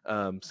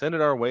 Send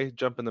it our way.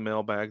 Jump in the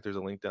mailbag. There's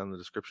a link down in the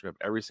description of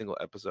every single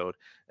episode,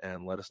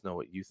 and let us know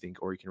what you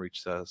think. Or you can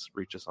reach us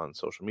on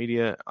social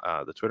media,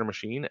 the Twitter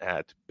machine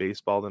at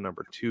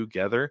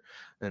baseball2gether,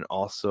 and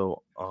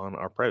also on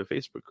our private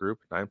Facebook group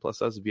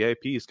 9+us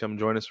VIPs. Come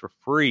join us for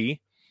free.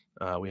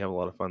 We have a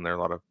lot of fun there,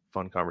 a lot of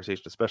fun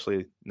conversation,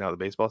 especially now the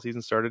baseball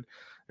season started.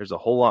 There's a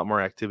whole lot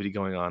more activity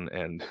going on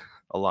and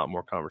a lot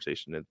more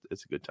conversation.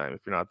 It's a good time.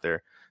 If you're not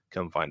there,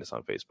 come find us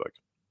on Facebook.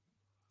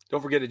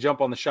 Don't forget to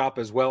jump on the shop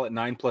as well at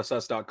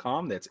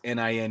 9plusus.com. That's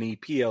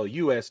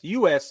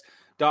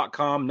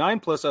NINEPLUS.com,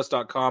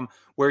 9plusus.com,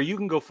 where you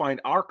can go find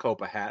our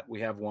Copa hat.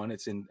 We have one.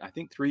 It's in, I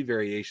think, 3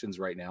 variations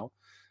right now,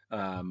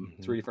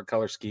 3 different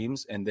color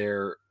schemes, and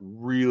they're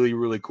really,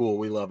 really cool.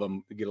 We love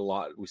them.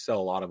 We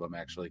sell a lot of them,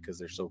 actually, because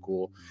they're so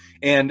cool.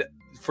 And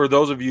for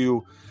those of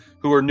you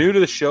who are new to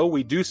the show,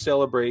 we do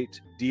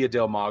celebrate Dia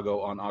del Mago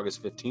on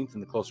August 15th,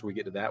 and the closer we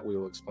get to that, we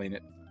will explain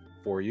it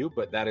for you,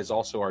 but that is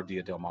also our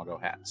Dia del Mago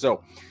hat.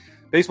 So,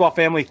 baseball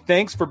family,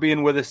 thanks for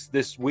being with us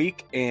this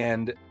week,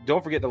 and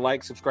don't forget to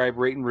like, subscribe,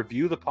 rate, and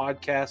review the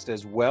podcast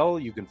as well.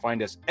 You can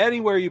find us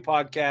anywhere you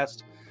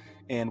podcast,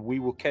 and we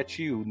will catch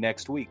you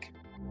next week.